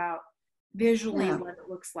ideas about visually what it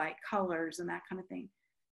looks like, colors and that kind of thing.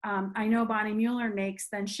 I know Bonnie Mueller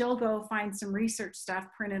then she'll go find some research stuff,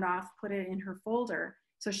 print it off, put it in her folder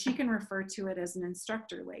so she can refer to it as an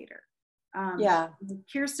instructor later.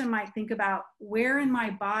 Kirsten might think about, where in my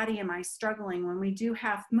body am I struggling? When we do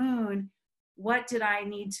half moon, what did I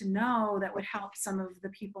need to know that would help some of the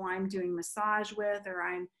people I'm doing massage with, or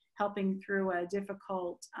I'm helping through a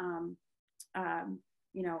difficult,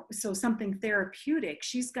 so something therapeutic,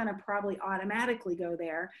 she's going to probably automatically go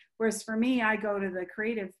there. Whereas for me, I go to the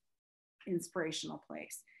creative inspirational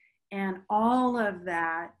place. And all of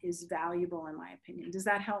that is valuable in my opinion. Does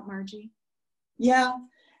that help, Margie? Yeah.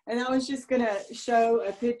 And I was just going to show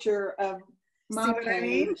a picture of my page. I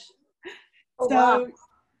mean? Oh, So, wow.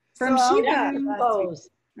 From Shiva. Pose.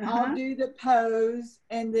 I'll do the pose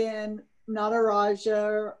and then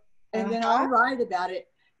Nataraja, and then I'll write about it.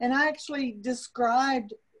 And I actually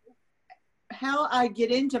described how I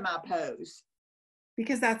get into my pose.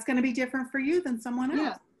 Because that's going to be different for you than someone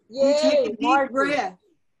else. Yeah. You take a deep Margie. breath.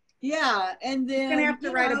 Yeah. And then, you're going to have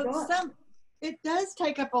to write a book. It does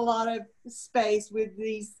take up a lot of space with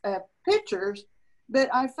these pictures, but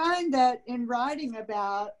I find that in writing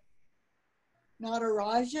about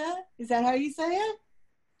Nataraja, is that how you say it?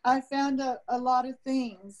 I found a lot of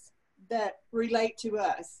things that relate to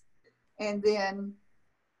us. And then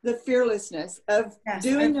the fearlessness of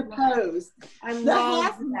doing the pose. I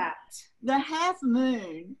love that. The half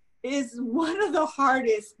moon is one of the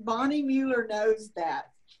hardest. Bonnie Mueller knows that.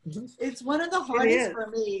 It's one of the hardest for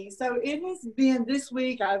me. So it has been this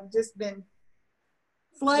week, I've just been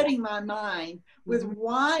flooding my mind with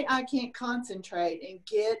why I can't concentrate and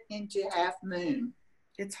get into half moon.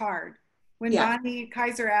 It's hard. When Bonnie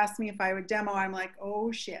Kaiser asked me if I would demo, I'm like,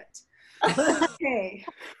 oh shit. Okay.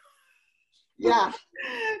 Yeah.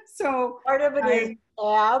 So part of it is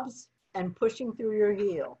abs and pushing through your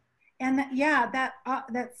heel. And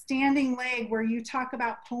that standing leg where you talk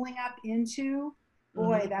about pulling up into,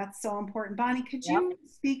 boy, that's so important. Bonnie, could you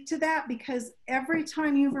speak to that? Because every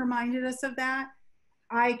time you've reminded us of that,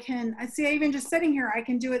 I see, even just sitting here, I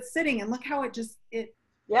can do it sitting, and look how it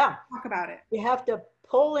talk about it. You have to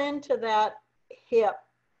pull into that hip,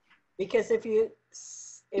 because if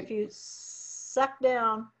you suck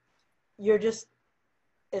down,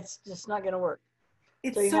 it's just not going to work.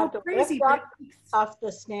 It's so you have to crazy. Lift up off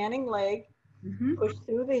the standing leg, push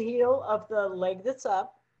through the heel of the leg that's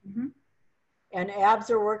up, and abs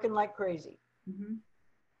are working like crazy.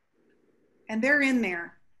 And they're in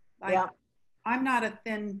there. I'm not a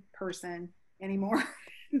thin person anymore.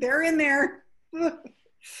 They're in there.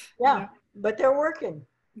 But they're working.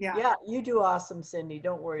 Yeah, you do awesome, Cindy.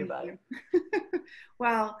 Don't worry about it.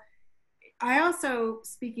 Well, I also,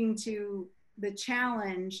 speaking to the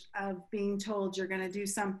challenge of being told you're going to do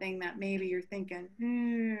something that maybe you're thinking,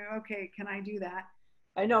 okay, can I do that?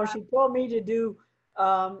 I know, she told me to do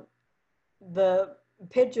the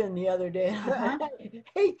pigeon the other day. I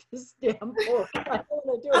hate this damn book. I don't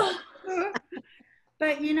want to do it.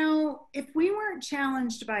 But if we weren't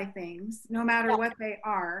challenged by things, no matter what they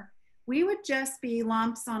are, we would just be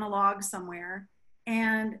lumps on a log somewhere.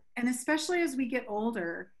 And especially as we get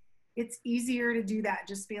older, it's easier to do that.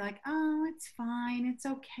 Just be like, oh, it's fine. It's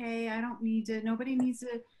okay. I don't need to, nobody needs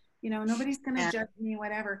to, nobody's going to judge me,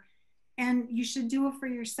 whatever. And you should do it for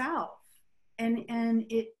yourself. And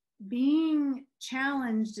it being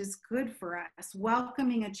challenged is good for us.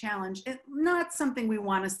 Welcoming a challenge, it's not something we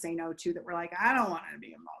want to say no to, that we're like, I don't want to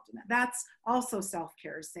be involved in that. That's also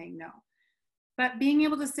self-care, saying no. But being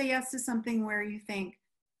able to say yes to something where you think,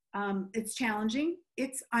 it's challenging.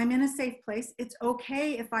 I'm in a safe place. It's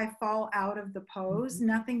okay if I fall out of the pose.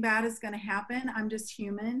 Nothing bad is going to happen. I'm just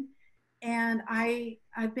human. And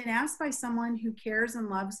I've been asked by someone who cares and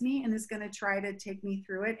loves me and is going to try to take me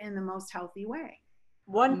through it in the most healthy way.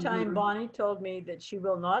 One time Bonnie told me that she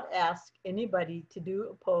will not ask anybody to do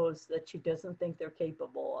a pose that she doesn't think they're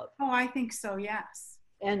capable of. Oh, I think so, yes.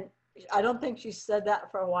 And I don't think she said that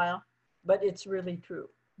for a while, but it's really true.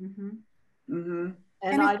 And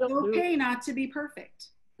it's okay not to be perfect.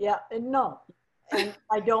 Yeah, and no. And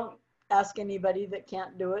I don't ask anybody that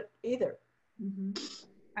can't do it either.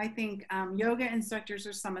 I think yoga instructors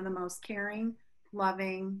are some of the most caring,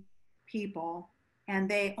 loving people, and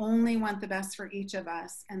they only want the best for each of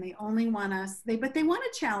us, and they only want us, but they want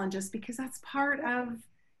to challenge us because that's part of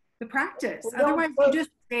the practice. Well, otherwise, you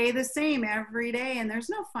just stay the same every day, and there's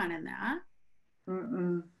no fun in that.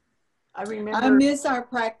 I miss our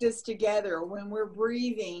practice together, when we're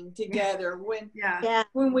breathing together, when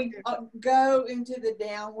we go into the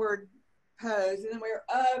downward pose and then we're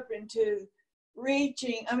up into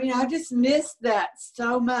reaching. I mean, I just miss that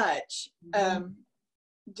so much.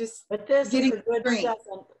 But this is a good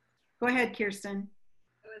second. Go ahead, Kirsten.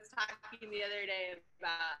 I was talking the other day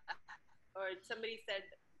about, or somebody said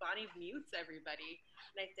Bonnie mutes everybody.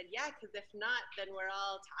 And I said, yeah, because if not, then we're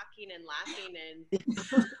all talking and laughing, and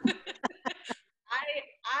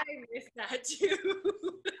I miss that too.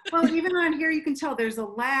 Well, even on here, you can tell there's a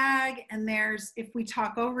lag, and if we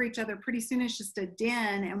talk over each other, pretty soon it's just a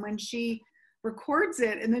din. And when she records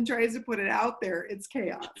it and then tries to put it out there, it's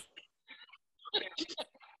chaos.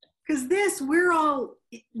 Because we're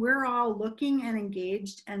all looking and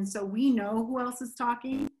engaged, and so we know who else is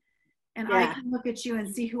talking. and Yeah. I can look at you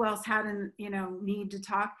and see who else had an, need to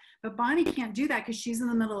talk. But Bonnie can't do that because she's in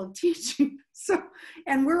the middle of teaching. So,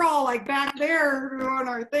 and we're all like back there doing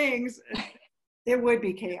our things. It would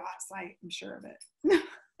be chaos. I am sure of it.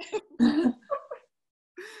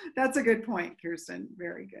 That's a good point, Kirsten.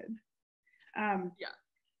 Very good.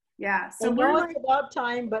 Yeah. So we're like about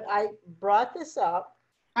time, but I brought this up.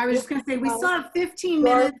 I was just going to say, we still have 15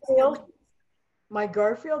 minutes. My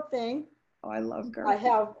Garfield thing. Oh, I love Garfield. I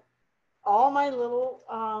have all my little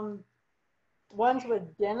ones with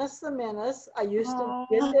Dennis the Menace. I used to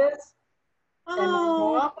get this, and my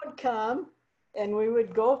mom would come, and we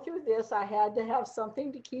would go through this. I had to have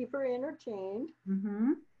something to keep her entertained.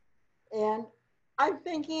 Mm-hmm. And I'm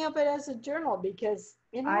thinking of it as a journal because,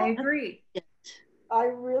 I agree. I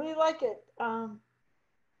really like it.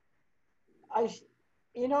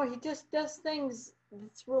 He just does things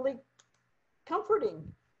that's really comforting.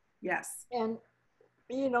 Yes. And,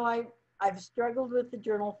 I've struggled with the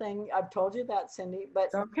journal thing. I've told you that, Cindy, but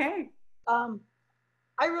it's okay.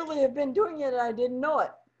 I really have been doing it and I didn't know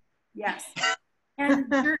it. Yes. And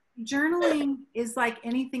journaling is like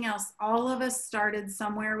anything else. All of us started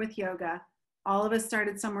somewhere with yoga. All of us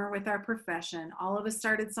started somewhere with our profession. All of us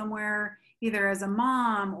started somewhere either as a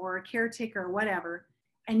mom or a caretaker or whatever.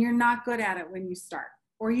 And you're not good at it when you start,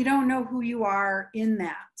 or you don't know who you are in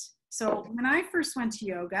that. So when I first went to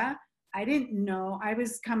yoga, I didn't know. I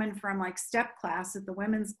was coming from like step class at the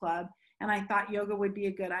women's club, and I thought yoga would be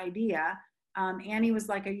a good idea. Annie was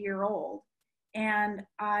like a year old, and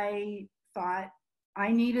I thought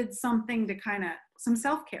I needed something to some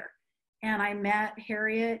self-care. And I met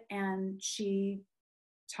Harriet, and she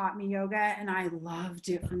taught me yoga, and I loved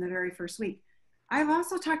it from the very first week. I've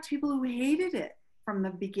also talked to people who hated it from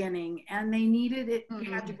the beginning, and they needed it,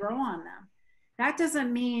 had to grow on them. That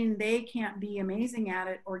doesn't mean they can't be amazing at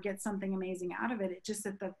it or get something amazing out of it. It just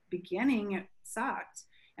at the beginning, it sucked.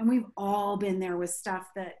 And we've all been there with stuff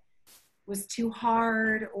that was too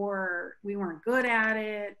hard, or we weren't good at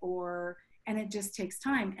it, and it just takes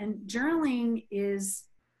time. And journaling is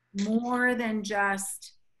more than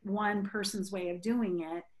just one person's way of doing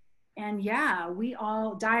it. And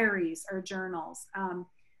diaries are journals.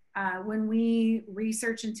 When we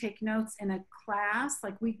research and take notes in a class,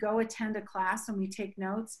 like we go attend a class and we take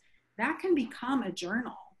notes, that can become a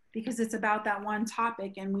journal because it's about that one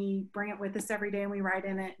topic, and we bring it with us every day and we write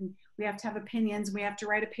in it, and we have to have opinions, we have to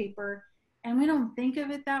write a paper, and we don't think of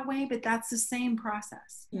it that way, but that's the same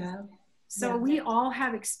process. Yeah. So we all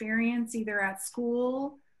have experience either at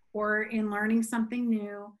school or in learning something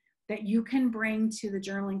new that you can bring to the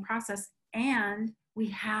journaling process, and we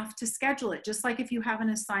have to schedule it. Just like if you have an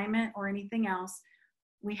assignment or anything else,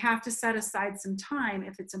 we have to set aside some time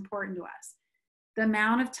if it's important to us. The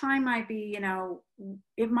amount of time might be,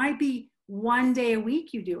 it might be one day a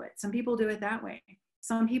week you do it. Some people do it that way.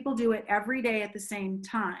 Some people do it every day at the same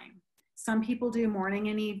time. Some people do morning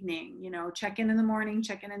and evening, check in the morning,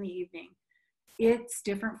 check in the evening. It's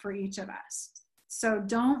different for each of us. So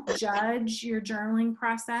don't judge your journaling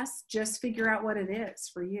process. Just figure out what it is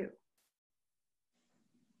for you.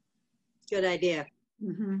 Good idea.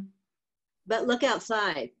 Mm-hmm. But look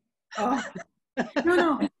outside. Oh,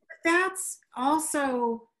 no. That's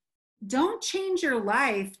also, don't change your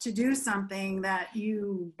life to do something that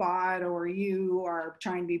you bought or you are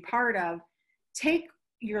trying to be part of. Take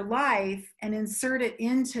your life and insert it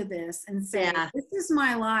into this and say, this is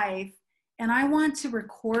my life, and I want to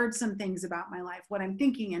record some things about my life, what I'm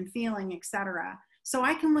thinking and feeling, etc. So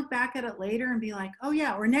I can look back at it later and be like, oh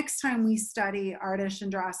yeah, or next time we study Ardha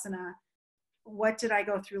Chandrasana, what did I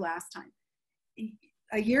go through last time?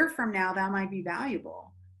 A year from now, that might be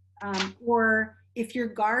valuable. Or if you're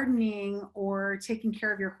gardening or taking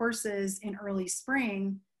care of your horses in early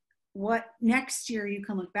spring, what next year you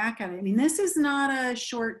can look back at it. I mean, this is not a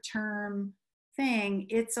short-term thing.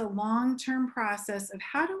 It's a long-term process of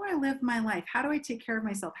how do I live my life? How do I take care of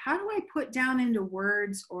myself? How do I put down into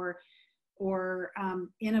words or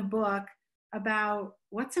in a book about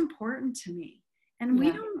what's important to me? And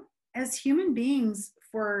we don't, as human beings,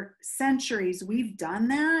 for centuries, we've done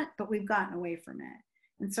that, but we've gotten away from it.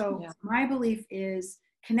 And so my belief is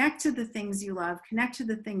connect to the things you love, connect to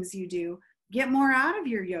the things you do, get more out of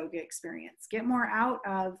your yoga experience, get more out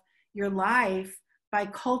of your life by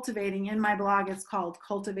cultivating. In my blog, it's called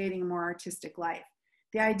Cultivating a More Artistic Life.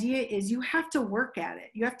 The idea is you have to work at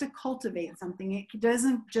it. You have to cultivate something. It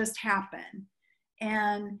doesn't just happen.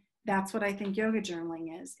 And that's what I think yoga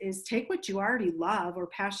journaling is take what you already love or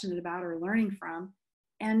passionate about or learning from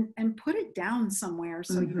and put it down somewhere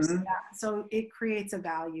so you see that. So it creates a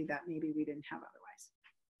value that maybe we didn't have otherwise.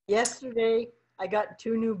 Yesterday, I got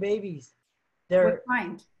 2 new babies. What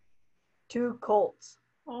kind? 2 colts.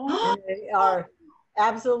 Oh, And they are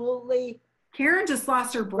absolutely Karen just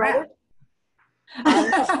lost her breath.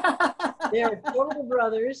 They are total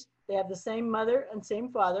brothers. They have the same mother and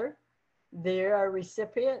same father. They are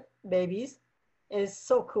recipient babies. It's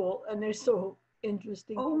so cool, and they're so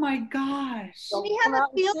interesting. Oh my gosh. So We come have a out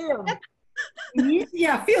and field see them.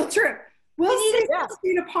 Yeah, field trip. We'll We need stay 6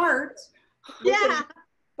 feet apart. Yeah.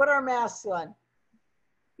 Put our masks on.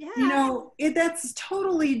 Yeah. You know, that's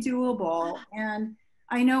totally doable. And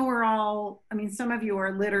I know we're all, I mean, some of you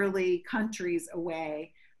are literally countries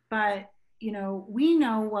away, but, you know, we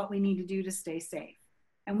know what we need to do to stay safe.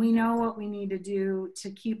 And we know what we need to do to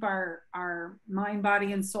keep our mind,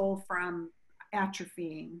 body, and soul from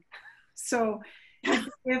atrophying. So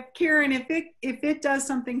if Karen, if it does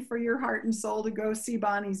something for your heart and soul to go see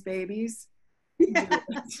Bonnie's babies, Yeah. do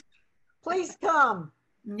it. Please come.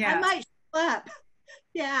 Yeah. I might show up.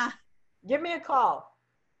 Yeah, Give me a call.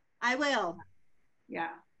 I will. Yeah.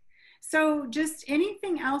 So just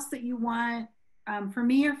anything else that you want from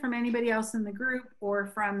me or from anybody else in the group or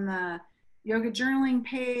from the yoga journaling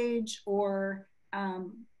page or,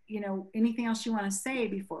 you know, anything else you want to say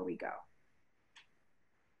before we go?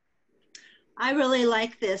 I really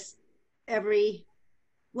like this Monday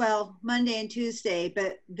and Tuesday,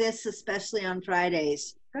 but this especially on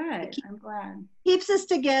Fridays. Good. I'm glad. Keeps us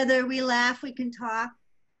together. We laugh, we can talk.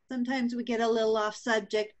 Sometimes we get a little off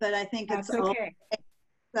subject, but I think That's it's all okay.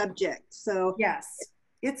 subject. So Yes.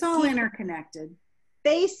 It's all interconnected.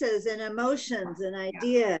 faces and emotions and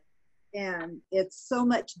ideas. And it's so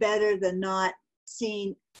much better than not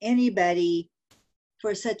seeing anybody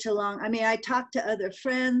for such a long, I mean, I talk to other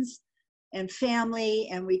friends and family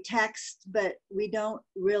and we text, but we don't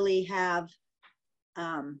really have,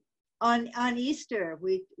 on Easter,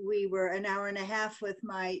 we were an hour and a half with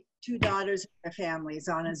my 2 daughters and their families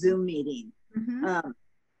on a Zoom meeting. Mm-hmm.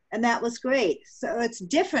 And that was great. So it's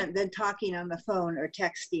different than talking on the phone or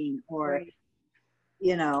texting or, Right.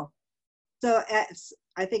 you know, so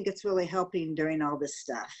I think it's really helping during all this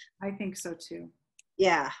stuff. I think so too.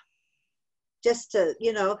 Yeah. Just to,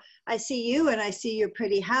 you know, I see you and I see your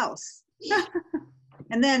pretty house.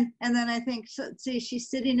 and then I think, so, see, she's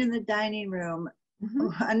sitting in the dining room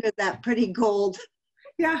under that pretty gold.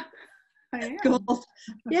 Yeah. I am. Gold.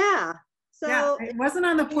 Yeah. So yeah, it wasn't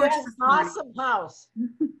on the porch. Yes, awesome house.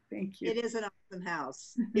 Thank you. it is an awesome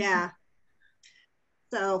house. Yeah.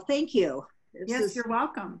 So thank you. Yes, you're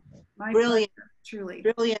welcome. My brilliant, pleasure, truly.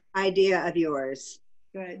 brilliant idea of yours.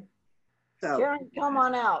 Good. So Karen, come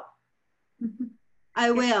on out. I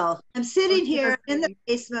will. I'm sitting Okay, here that's in the great.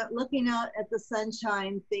 basement looking out at the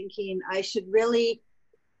sunshine thinking I should really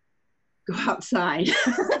go outside.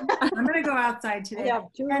 I'm going to go outside I today. have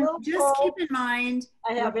 2 And little just keep colts. in mind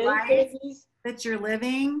I have the 8 life babies. that you're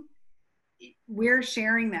living, we're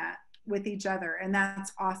sharing that with each other, and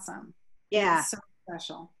that's awesome. Yeah. It's so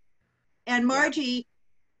special. And Margie,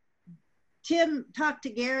 Tim talked to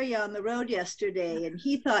Gary on the road yesterday, and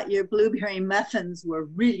he thought your blueberry muffins were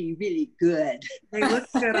really, really good. They look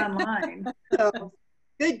good online. So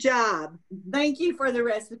good job. Thank you for the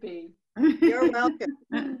recipe. You're welcome.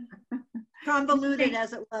 Convoluted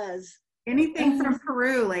as it was. Anything from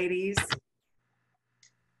Peru, ladies?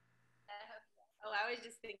 Oh, I was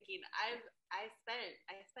just thinking, I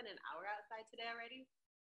spent an hour outside today already.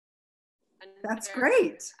 That's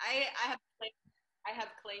great. I have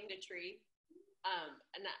claimed a tree,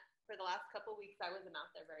 and for the last couple weeks I wasn't out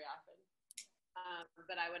there very often.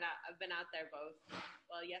 But I've been out there both,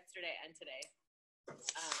 well, yesterday and today.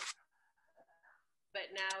 But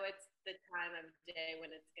now it's the time of day when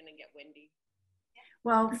it's gonna get windy.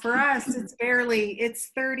 Well, for us, it's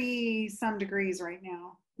 30 some degrees right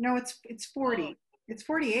now. No, it's 40. It's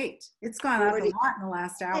 48. It's gone up a lot in the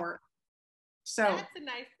last hour. So That's a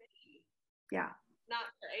nice city. yeah. Not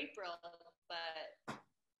for April, but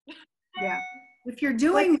Yeah. If you're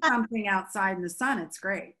doing something outside in the sun, it's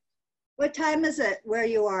great. What time is it where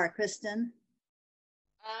you are, Kristen?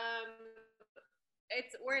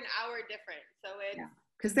 we're an hour different, so it's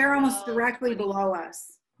Because they're almost directly below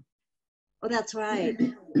us. Oh, that's right.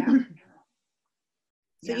 Yeah.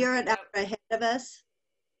 So you're an hour ahead of us?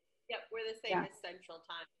 Yep, we're the same as Central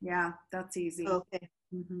Time. Yeah, that's easy. Okay.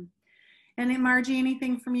 Mm-hmm. And then Margie,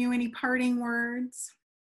 anything from you? Any parting words?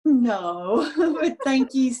 No, but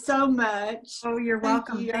thank you so much. Oh, you're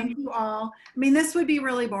welcome. Thank you all. I mean, this would be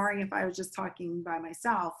really boring if I was just talking by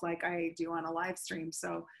myself like I do on a live stream.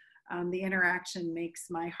 So the interaction makes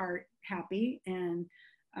my heart happy. And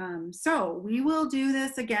so we will do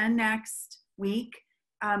this again next week.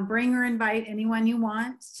 Bring or invite anyone you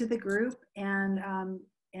want to the group.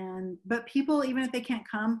 But people, even if they can't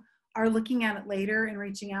come, are looking at it later and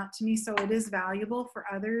reaching out to me. So it is valuable for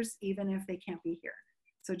others, even if they can't be here.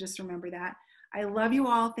 So just remember that. I love you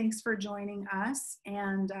all. Thanks for joining us.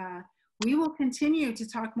 And we will continue to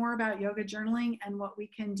talk more about yoga journaling and what we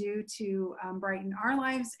can do to brighten our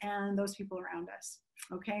lives and those people around us.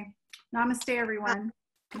 Okay. Namaste, everyone.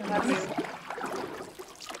 I love you.